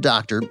seeing the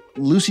doctor,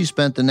 Lucy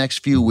spent the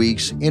next few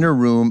weeks in her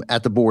room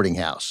at the boarding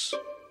house.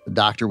 The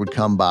doctor would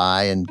come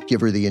by and give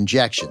her the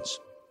injections.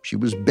 She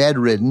was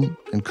bedridden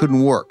and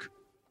couldn't work.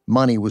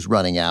 Money was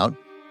running out.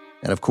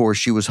 And of course,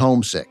 she was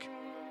homesick.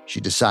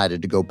 She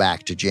decided to go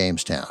back to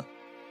Jamestown.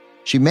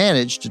 She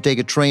managed to take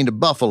a train to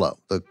Buffalo,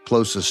 the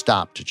closest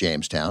stop to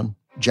Jamestown.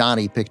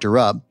 Johnny picked her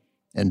up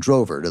and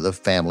drove her to the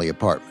family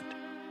apartment.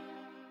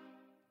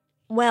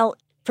 Well,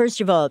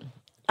 first of all,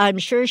 I'm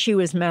sure she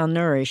was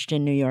malnourished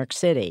in New York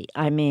City.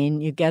 I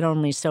mean, you get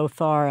only so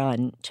far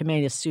on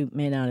tomato soup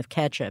made out of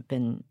ketchup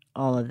and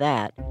all of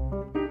that.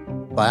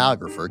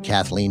 Biographer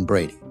Kathleen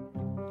Brady.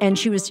 And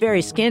she was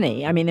very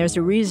skinny. I mean, there's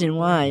a reason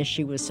why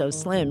she was so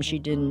slim. She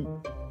didn't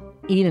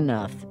eat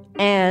enough.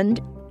 And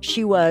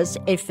she was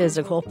a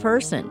physical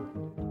person.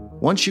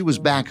 Once she was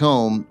back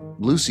home,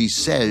 Lucy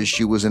says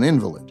she was an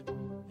invalid.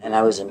 And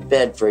I was in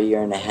bed for a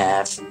year and a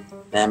half.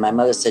 And my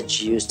mother said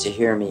she used to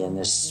hear me in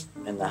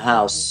the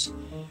house.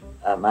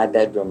 My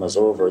bedroom was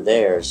over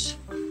theirs.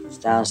 It was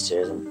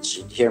downstairs, and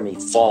she'd hear me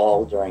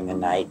fall during the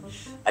night.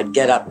 I'd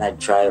get up and I'd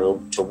try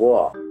to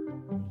walk.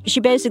 She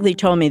basically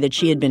told me that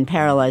she had been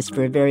paralyzed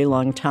for a very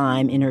long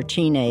time in her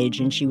teenage,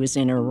 and she was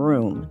in her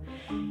room.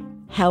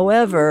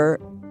 However,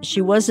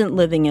 she wasn't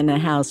living in a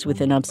house with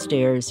an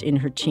upstairs in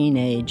her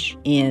teenage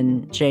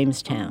in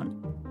Jamestown.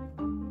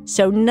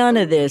 So none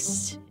of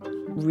this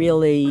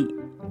really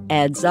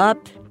adds up.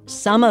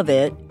 Some of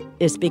it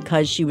is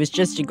because she was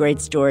just a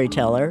great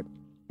storyteller.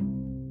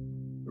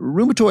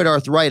 Rheumatoid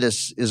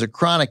arthritis is a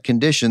chronic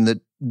condition that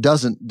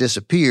doesn't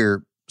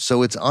disappear,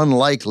 so it's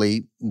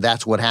unlikely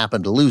that's what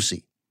happened to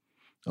Lucy.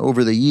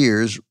 Over the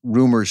years,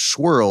 rumors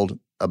swirled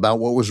about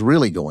what was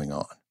really going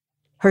on.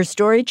 Her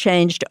story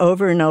changed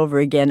over and over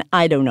again.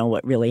 I don't know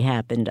what really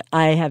happened.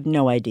 I have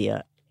no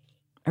idea.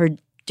 Her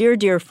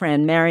dear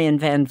friend, Marion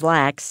Van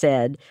Vleck,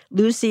 said,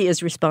 Lucy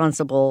is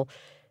responsible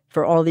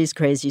for all these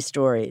crazy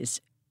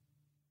stories.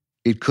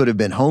 It could have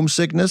been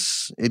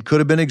homesickness. It could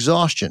have been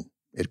exhaustion.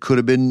 It could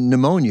have been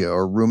pneumonia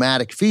or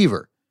rheumatic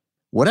fever.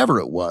 Whatever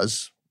it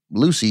was,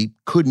 Lucy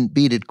couldn't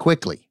beat it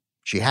quickly.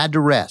 She had to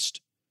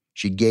rest.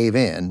 She gave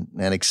in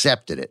and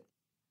accepted it.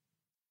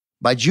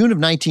 By June of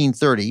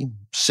 1930,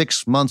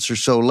 6 months or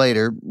so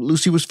later,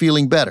 Lucy was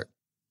feeling better.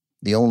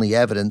 The only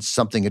evidence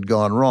something had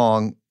gone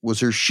wrong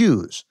was her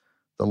shoes.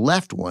 The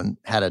left one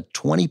had a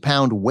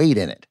 20-pound weight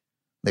in it.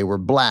 They were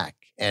black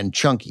and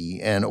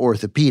chunky and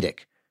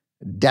orthopedic,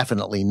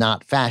 definitely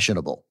not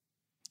fashionable.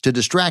 To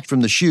distract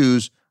from the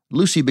shoes,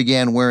 Lucy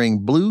began wearing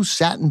blue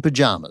satin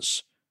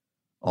pajamas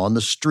on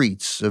the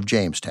streets of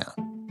Jamestown.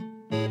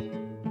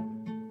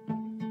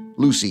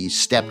 Lucy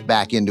stepped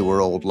back into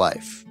her old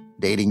life,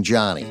 dating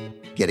Johnny,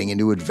 getting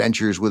into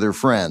adventures with her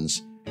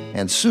friends,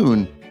 and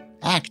soon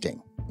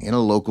acting in a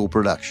local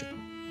production.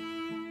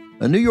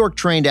 A New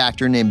York-trained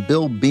actor named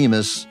Bill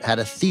Bemis had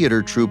a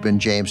theater troupe in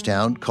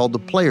Jamestown called the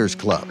Players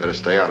Club. Better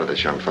stay out of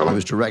this, young fella. He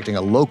was directing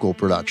a local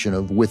production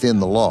of Within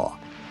the Law.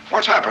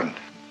 What's happened?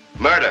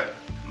 Murder.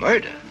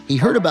 Murder? He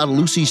heard about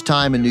Lucy's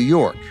time in New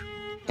York,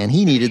 and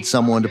he needed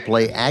someone to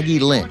play Aggie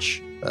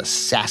Lynch, a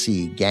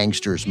sassy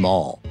gangster's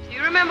moll. Do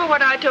you remember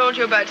what I told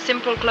you about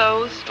simple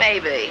clothes?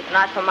 Maybe.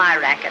 Not for my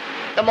racket.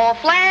 The more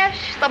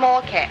flash, the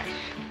more cash.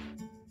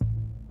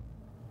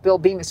 Bill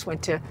Bemis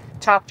went to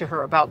talk to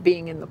her about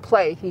being in the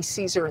play. He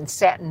sees her in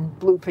satin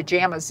blue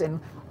pajamas and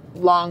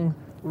long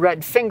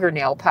red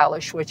fingernail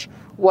polish, which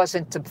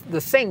wasn't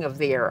the thing of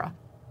the era.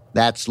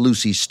 That's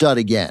Lucy Studd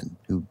again,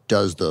 who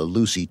does the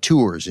Lucy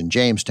tours in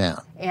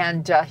Jamestown.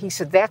 And he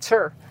said, that's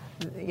her.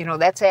 You know,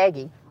 that's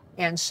Aggie.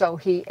 And so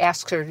he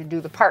asked her to do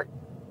the part.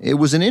 It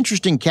was an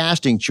interesting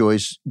casting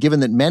choice,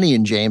 given that many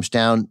in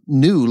Jamestown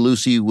knew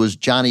Lucy was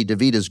Johnny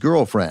DeVita's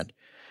girlfriend.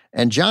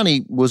 And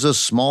Johnny was a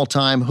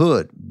small-time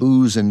hood,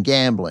 booze and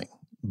gambling,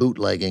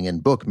 bootlegging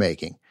and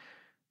bookmaking.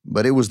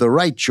 But it was the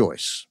right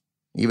choice.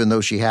 Even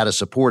though she had a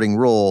supporting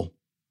role,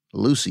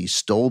 Lucy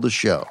stole the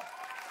show.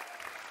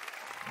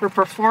 Her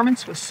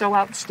performance was so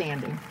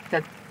outstanding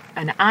that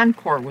an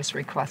encore was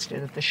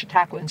requested at the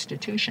Chautauqua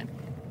Institution.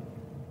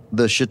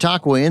 The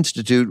Chautauqua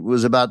Institute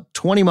was about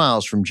 20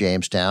 miles from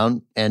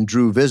Jamestown and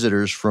drew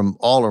visitors from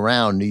all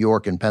around New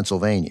York and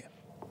Pennsylvania.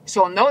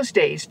 So in those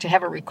days, to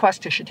have a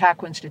request to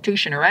Chautauqua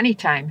Institution or any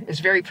time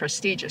is very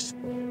prestigious.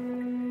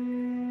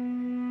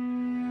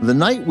 The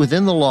night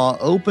Within the Law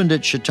opened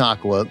at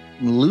Chautauqua,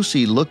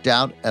 Lucy looked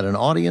out at an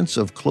audience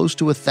of close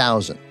to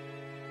 1,000.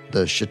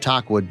 The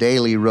Chautauqua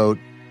Daily wrote,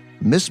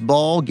 Miss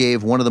Ball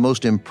gave one of the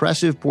most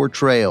impressive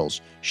portrayals.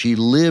 She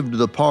lived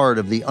the part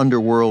of the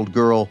underworld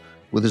girl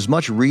with as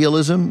much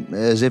realism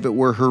as if it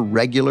were her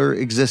regular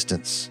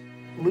existence.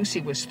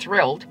 Lucy was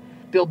thrilled.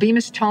 Bill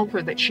Bemis told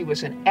her that she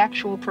was an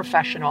actual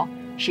professional.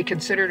 She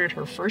considered it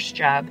her first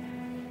job.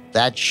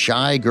 That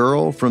shy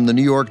girl from the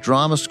New York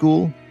Drama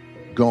School?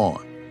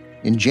 Gone.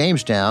 In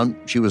Jamestown,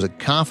 she was a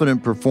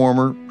confident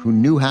performer who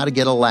knew how to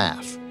get a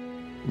laugh.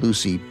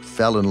 Lucy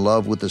fell in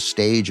love with the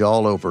stage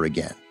all over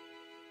again.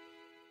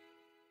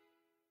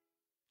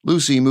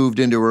 Lucy moved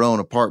into her own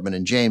apartment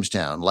in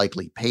Jamestown,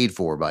 likely paid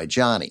for by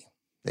Johnny.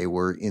 They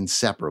were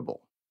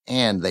inseparable,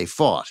 and they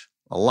fought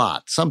a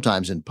lot,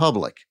 sometimes in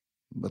public,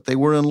 but they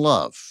were in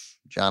love.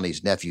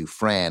 Johnny's nephew,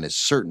 Fran, is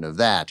certain of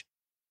that,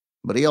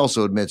 but he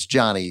also admits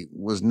Johnny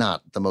was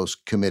not the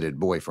most committed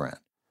boyfriend.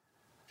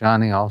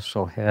 Johnny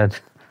also had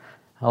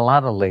a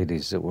lot of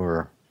ladies that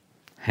were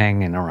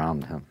hanging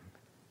around him,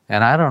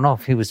 and I don't know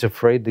if he was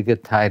afraid to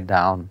get tied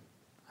down.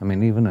 I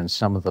mean, even in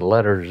some of the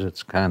letters,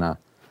 it's kind of,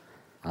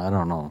 I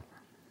don't know.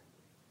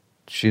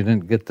 She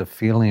didn't get the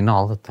feeling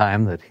all the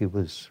time that he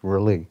was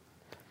really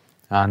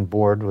on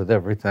board with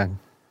everything.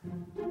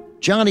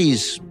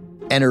 Johnny's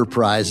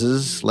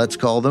enterprises, let's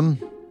call them,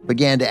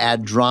 began to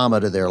add drama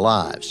to their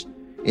lives.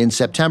 In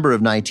September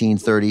of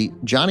 1930,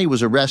 Johnny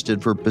was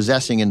arrested for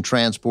possessing and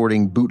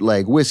transporting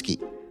bootleg whiskey.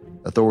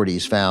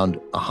 Authorities found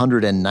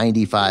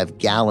 195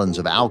 gallons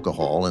of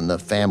alcohol in the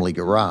family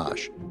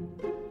garage.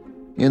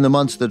 In the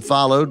months that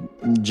followed,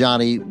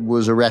 Johnny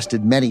was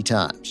arrested many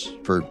times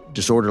for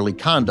disorderly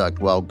conduct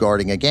while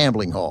guarding a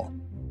gambling hall.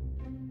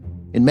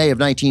 In May of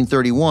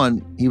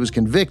 1931, he was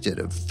convicted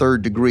of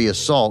third-degree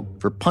assault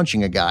for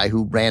punching a guy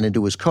who ran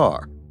into his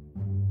car.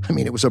 I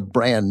mean, it was a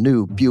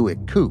brand-new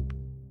Buick Coupe.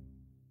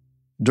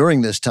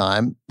 During this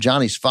time,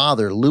 Johnny's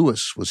father,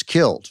 Lewis, was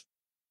killed.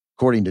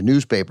 According to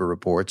newspaper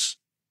reports,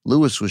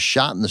 Lewis was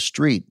shot in the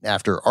street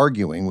after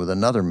arguing with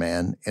another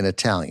man in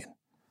Italian.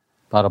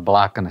 About a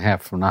block and a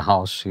half from the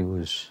house, he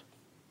was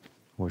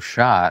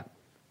shot.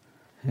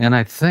 And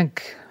I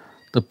think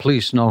the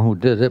police know who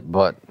did it,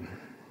 but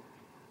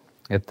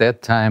at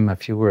that time,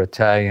 if you were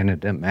Italian, it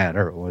didn't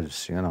matter. It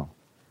was, it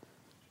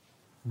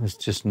was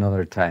just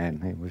another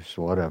Italian. He was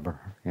whatever,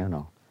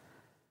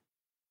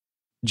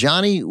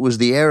 Johnny was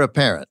the heir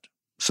apparent,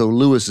 so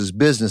Lewis's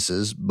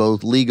businesses,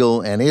 both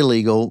legal and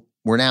illegal,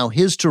 were now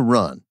his to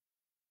run.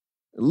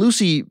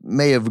 Lucy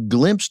may have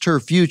glimpsed her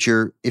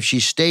future if she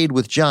stayed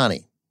with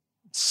Johnny.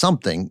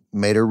 Something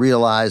made her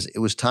realize it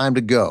was time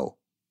to go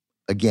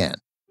again.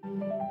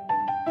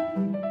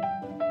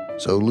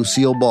 So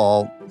Lucille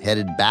Ball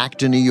headed back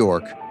to New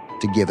York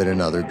to give it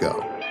another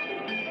go.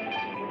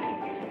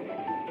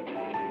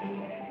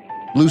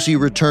 Lucy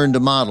returned to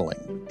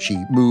modeling.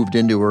 She moved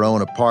into her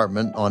own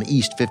apartment on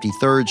East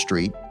 53rd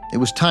Street. It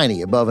was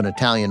tiny above an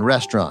Italian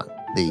restaurant.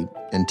 The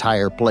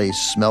entire place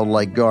smelled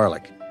like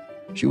garlic.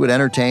 She would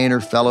entertain her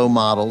fellow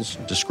models,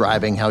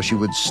 describing how she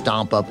would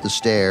stomp up the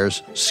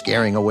stairs,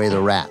 scaring away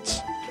the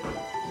rats.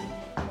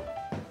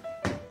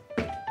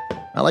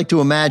 I like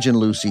to imagine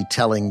Lucy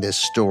telling this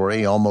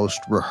story, almost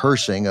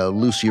rehearsing a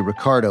Lucy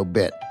Ricardo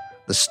bit.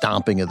 The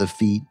stomping of the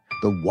feet,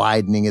 the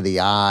widening of the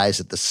eyes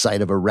at the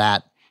sight of a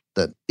rat,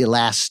 the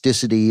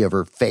elasticity of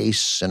her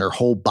face and her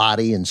whole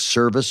body in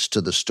service to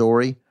the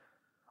story.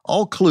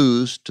 All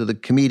clues to the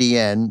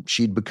comedienne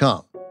she'd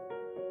become.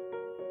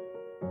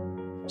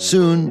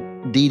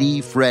 Soon, Dee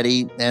Dee,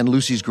 Freddie, and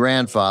Lucy's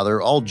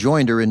grandfather all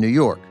joined her in New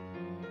York.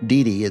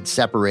 Dee Dee had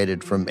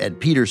separated from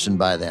Ed Peterson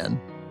by then.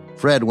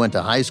 Fred went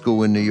to high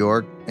school in New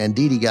York, and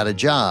Dee Dee got a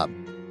job.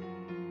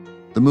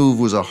 The move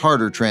was a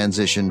harder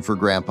transition for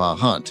Grandpa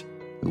Hunt,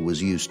 who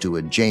was used to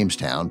a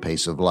Jamestown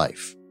pace of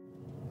life.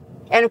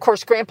 And of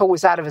course, Grandpa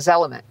was out of his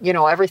element.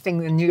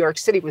 Everything in New York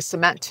City was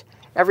cement.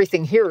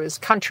 Everything here is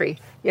country.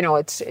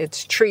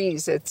 It's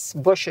trees, it's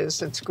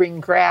bushes, it's green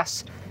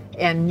grass.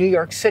 And New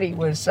York City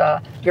was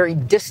a very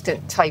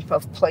distant type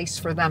of place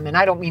for them. And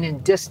I don't mean in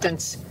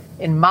distance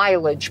in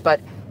mileage, but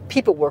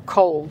people were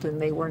cold and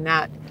they were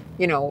not,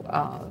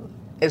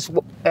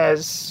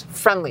 as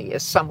friendly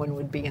as someone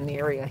would be in the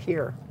area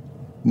here.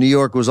 New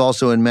York was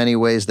also in many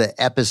ways the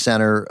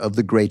epicenter of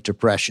the Great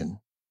Depression.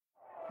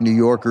 New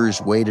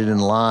Yorkers waited in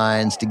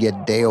lines to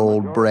get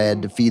day-old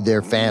bread to feed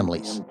their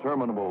families.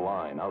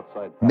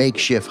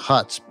 Makeshift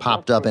huts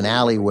popped up in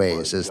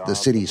alleyways as the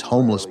city's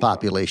homeless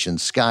population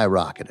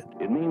skyrocketed.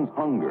 It means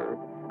hunger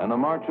and the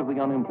march of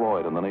the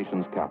unemployed in the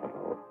nation's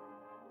capital.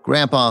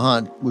 Grandpa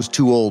Hunt was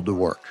too old to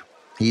work.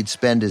 He'd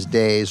spend his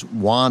days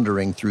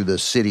wandering through the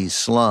city's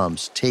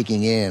slums,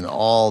 taking in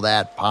all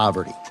that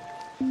poverty.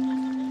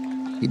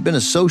 He'd been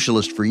a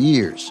socialist for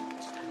years.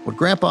 What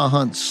Grandpa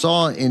Hunt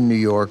saw in New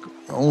York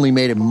only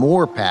made him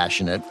more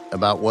passionate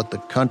about what the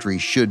country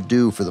should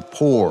do for the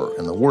poor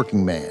and the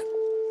working man.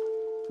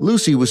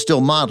 Lucy was still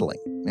modeling,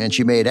 and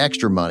she made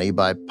extra money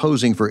by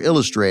posing for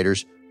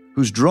illustrators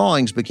whose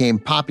drawings became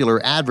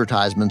popular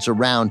advertisements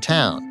around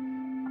town.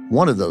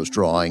 One of those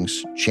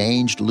drawings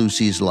changed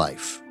Lucy's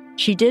life.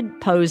 She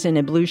did pose in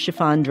a blue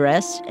chiffon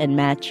dress and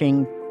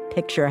matching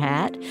picture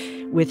hat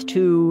with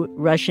 2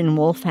 Russian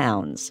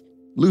wolfhounds.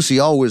 Lucy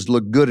always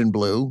looked good in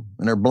blue,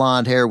 and her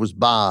blonde hair was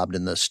bobbed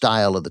in the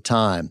style of the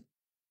time.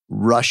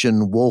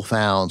 Russian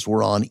wolfhounds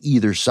were on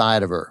either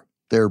side of her.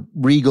 They're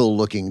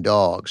regal-looking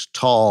dogs,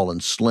 tall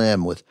and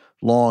slim with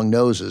long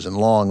noses and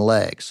long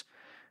legs.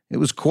 It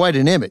was quite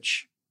an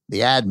image.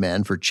 The ad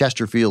men for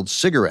Chesterfield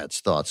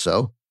cigarettes thought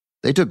so.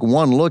 They took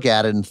one look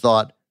at it and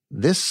thought,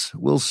 this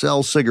will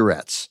sell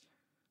cigarettes.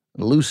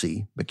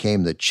 Lucy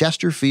became the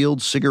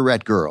Chesterfield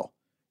cigarette girl.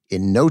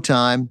 In no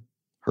time,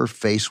 her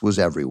face was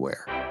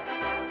everywhere.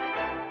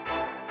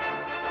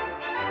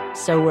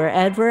 So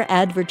wherever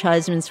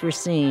advertisements were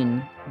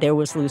seen, there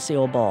was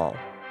Lucille Ball.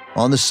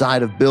 On the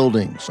side of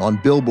buildings,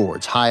 on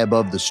billboards high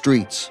above the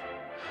streets.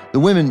 The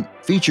women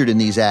featured in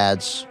these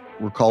ads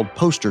were called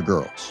poster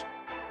girls.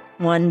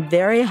 One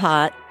very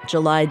hot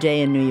July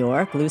day in New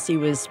York, Lucy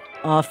was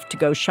off to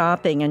go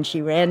shopping and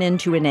she ran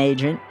into an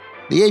agent.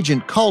 The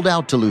agent called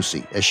out to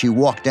Lucy as she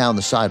walked down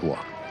the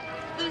sidewalk.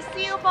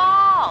 Lucille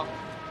Ball!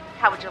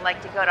 How would you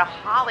like to go to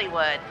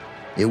Hollywood?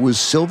 It was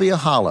Sylvia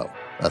Hollow,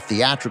 a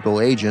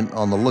theatrical agent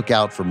on the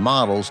lookout for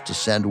models to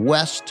send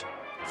west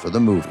for the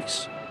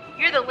movies.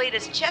 You're the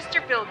latest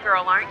Chesterfield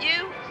girl, aren't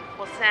you?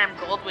 Well, Sam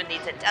Goldwyn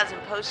needs a dozen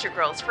poster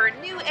girls for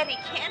a new Eddie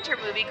Cantor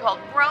movie called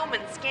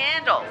Roman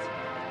Scandals.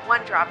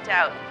 One dropped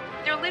out.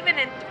 They're leaving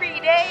in 3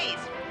 days.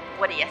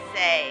 What do you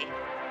say?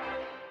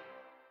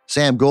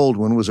 Sam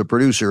Goldwyn was a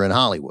producer in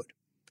Hollywood.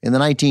 In the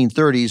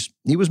 1930s,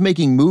 he was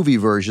making movie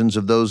versions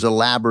of those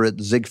elaborate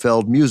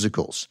Ziegfeld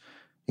musicals.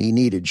 He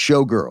needed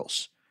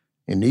showgirls.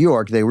 In New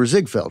York, they were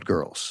Ziegfeld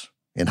girls.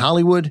 In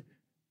Hollywood,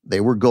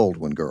 they were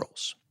Goldwyn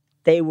girls.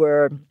 They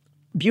were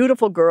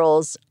beautiful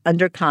girls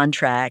under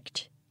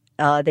contract.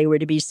 They were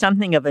to be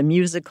something of a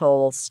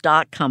musical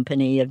stock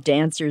company of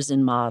dancers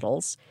and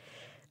models.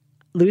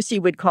 Lucy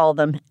would call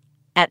them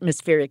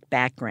atmospheric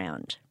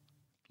background.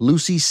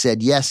 Lucy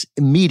said yes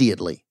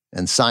immediately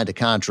and signed a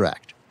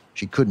contract.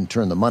 She couldn't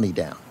turn the money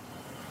down.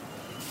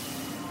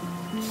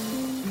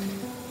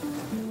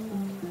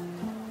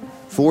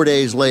 4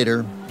 days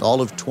later,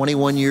 all of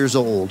 21 years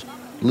old,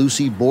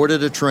 Lucy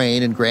boarded a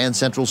train in Grand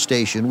Central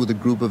Station with a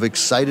group of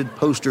excited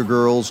poster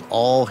girls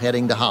all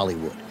heading to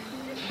Hollywood.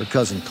 Her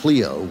cousin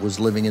Cleo was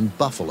living in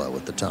Buffalo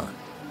at the time.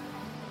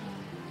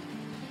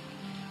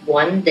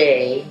 One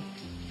day,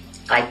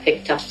 I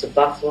picked up the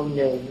Buffalo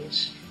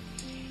News,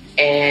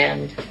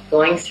 and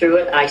going through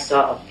it, I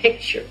saw a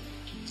picture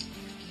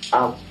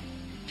of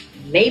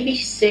maybe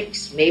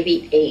 6,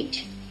 maybe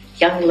 8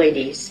 young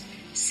ladies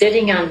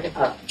sitting on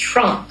a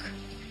trunk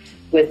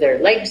with their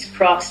legs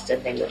crossed,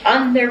 and they were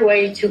on their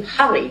way to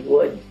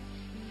Hollywood.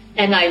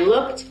 And I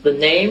looked, the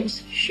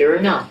names, sure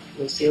enough,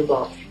 Lucille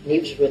Ball. And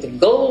these were the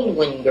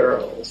Goldwyn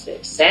girls,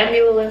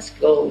 Samuel S.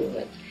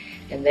 Goldwyn.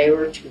 And they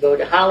were to go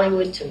to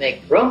Hollywood to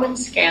make Roman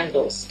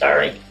Scandals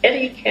starring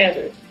Eddie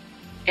Cantor.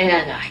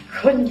 And I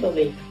couldn't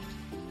believe it.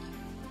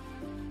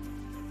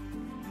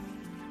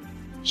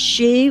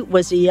 She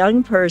was a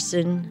young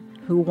person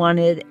who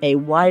wanted a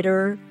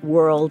wider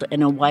world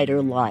and a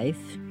wider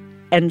life.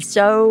 And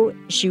so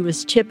she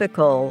was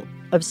typical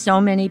of so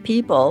many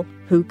people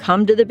who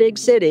come to the big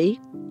city,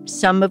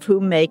 some of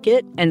whom make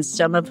it and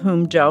some of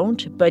whom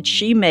don't, but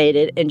she made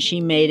it, and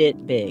she made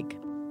it big.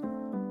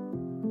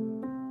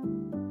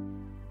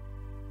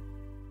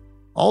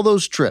 All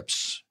those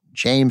trips,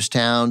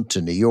 Jamestown to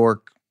New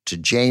York, to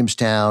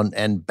Jamestown,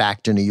 and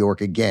back to New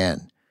York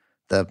again,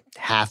 the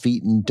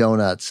half-eaten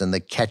donuts and the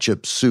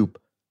ketchup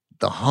soup,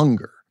 the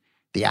hunger,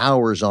 the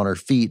hours on her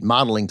feet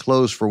modeling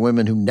clothes for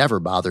women who never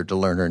bothered to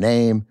learn her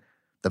name,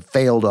 the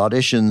failed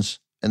auditions,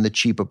 and the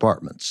cheap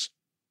apartments.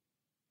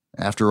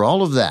 After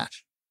all of that,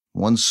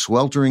 one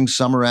sweltering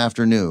summer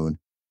afternoon,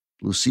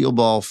 Lucille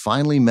Ball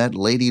finally met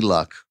Lady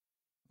Luck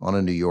on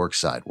a New York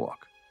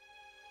sidewalk.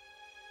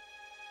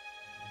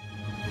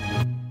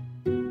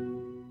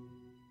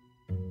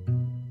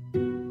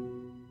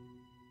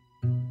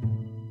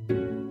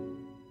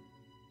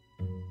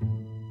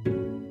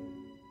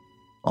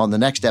 On the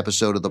next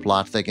episode of The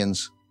Plot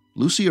Thickens,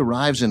 Lucy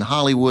arrives in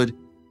Hollywood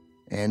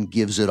and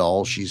gives it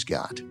all she's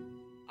got.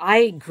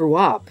 I grew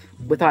up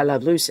with I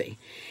Love Lucy.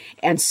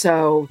 And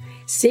so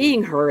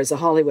seeing her as a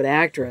Hollywood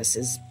actress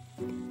is,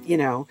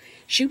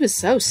 she was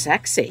so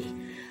sexy.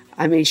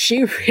 I mean,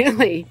 she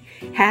really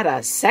had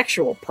a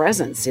sexual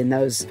presence in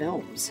those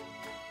films.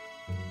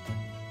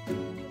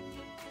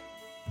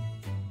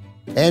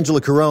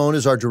 Angela Carone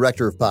is our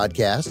director of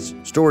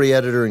podcasts. Story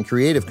editor and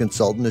creative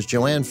consultant is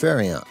Joanne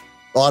Ferrion.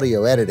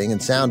 Audio editing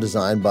and sound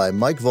design by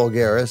Mike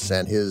Vulgaris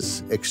and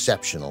his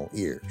exceptional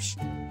ears.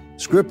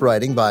 Script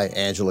writing by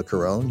Angela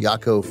Carone,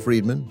 Jaco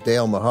Friedman,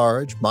 Dale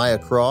Maharaj, Maya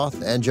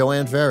Croth, and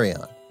Joanne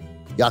Ferrion.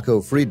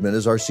 Jaco Friedman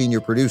is our senior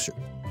producer.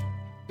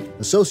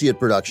 Associate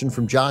production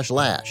from Josh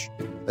Lash.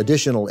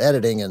 Additional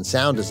editing and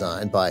sound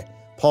design by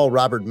Paul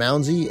Robert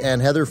Mounsey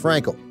and Heather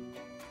Frankel.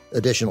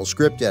 Additional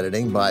script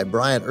editing by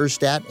Brian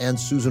Erstadt and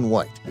Susan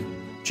White.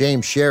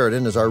 James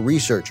Sheridan is our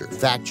researcher,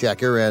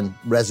 fact-checker, and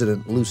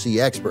resident Lucy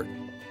expert.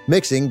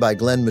 Mixing by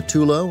Glenn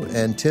Matullo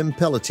and Tim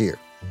Pelletier.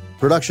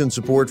 Production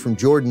support from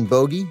Jordan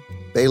Bogey,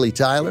 Bailey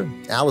Tyler,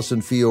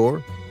 Allison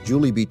Fior,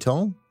 Julie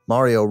Biton,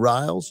 Mario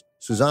Riles,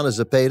 Susanna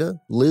Zapata,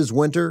 Liz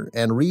Winter,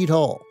 and Reed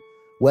Hall.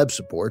 Web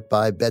support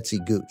by Betsy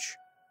Gooch.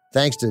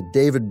 Thanks to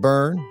David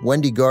Byrne,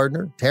 Wendy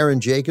Gardner, Taryn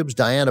Jacobs,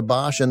 Diana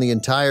Bosch, and the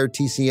entire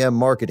TCM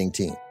marketing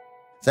team.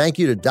 Thank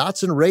you to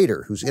Dotson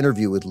Rader, whose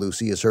interview with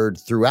Lucy is heard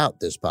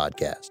throughout this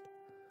podcast.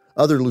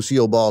 Other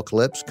Lucille Ball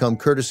clips come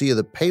courtesy of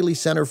the Paley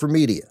Center for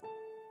Media.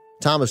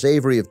 Thomas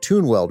Avery of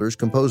Tune Welders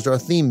composed our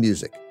theme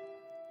music.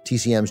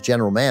 TCM's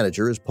general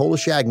manager is Paula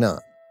Chagnon.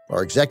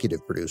 Our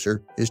executive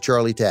producer is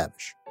Charlie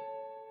Tavish.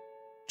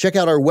 Check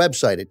out our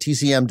website at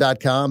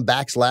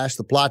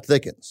tcm.com/The Plot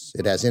Thickens.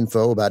 It has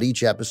info about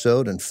each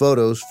episode and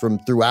photos from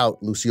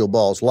throughout Lucille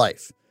Ball's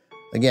life.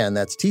 Again,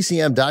 that's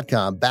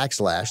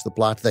tcm.com/The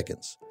Plot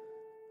Thickens.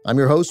 I'm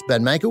your host,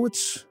 Ben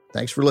Mankiewicz.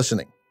 Thanks for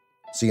listening.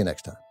 See you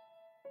next time.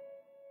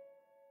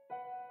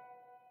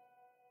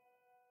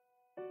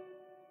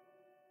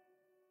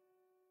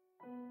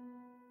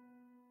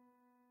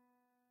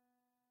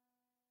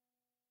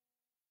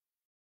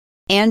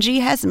 Angie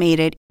has made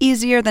it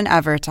easier than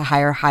ever to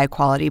hire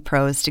high-quality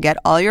pros to get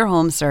all your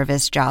home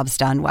service jobs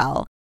done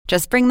well.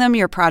 Just bring them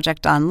your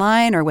project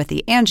online or with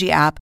the Angie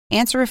app,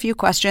 answer a few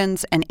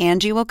questions, and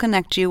Angie will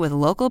connect you with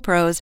local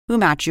pros who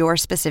match your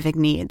specific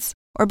needs.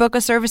 Or book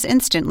a service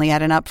instantly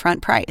at an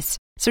upfront price.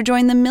 So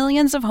join the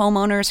millions of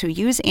homeowners who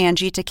use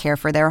Angie to care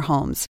for their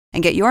homes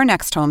and get your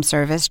next home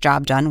service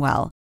job done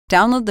well.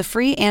 Download the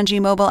free Angie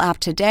mobile app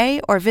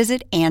today or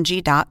visit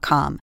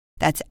Angie.com.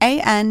 That's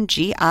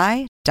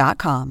ANGI.com.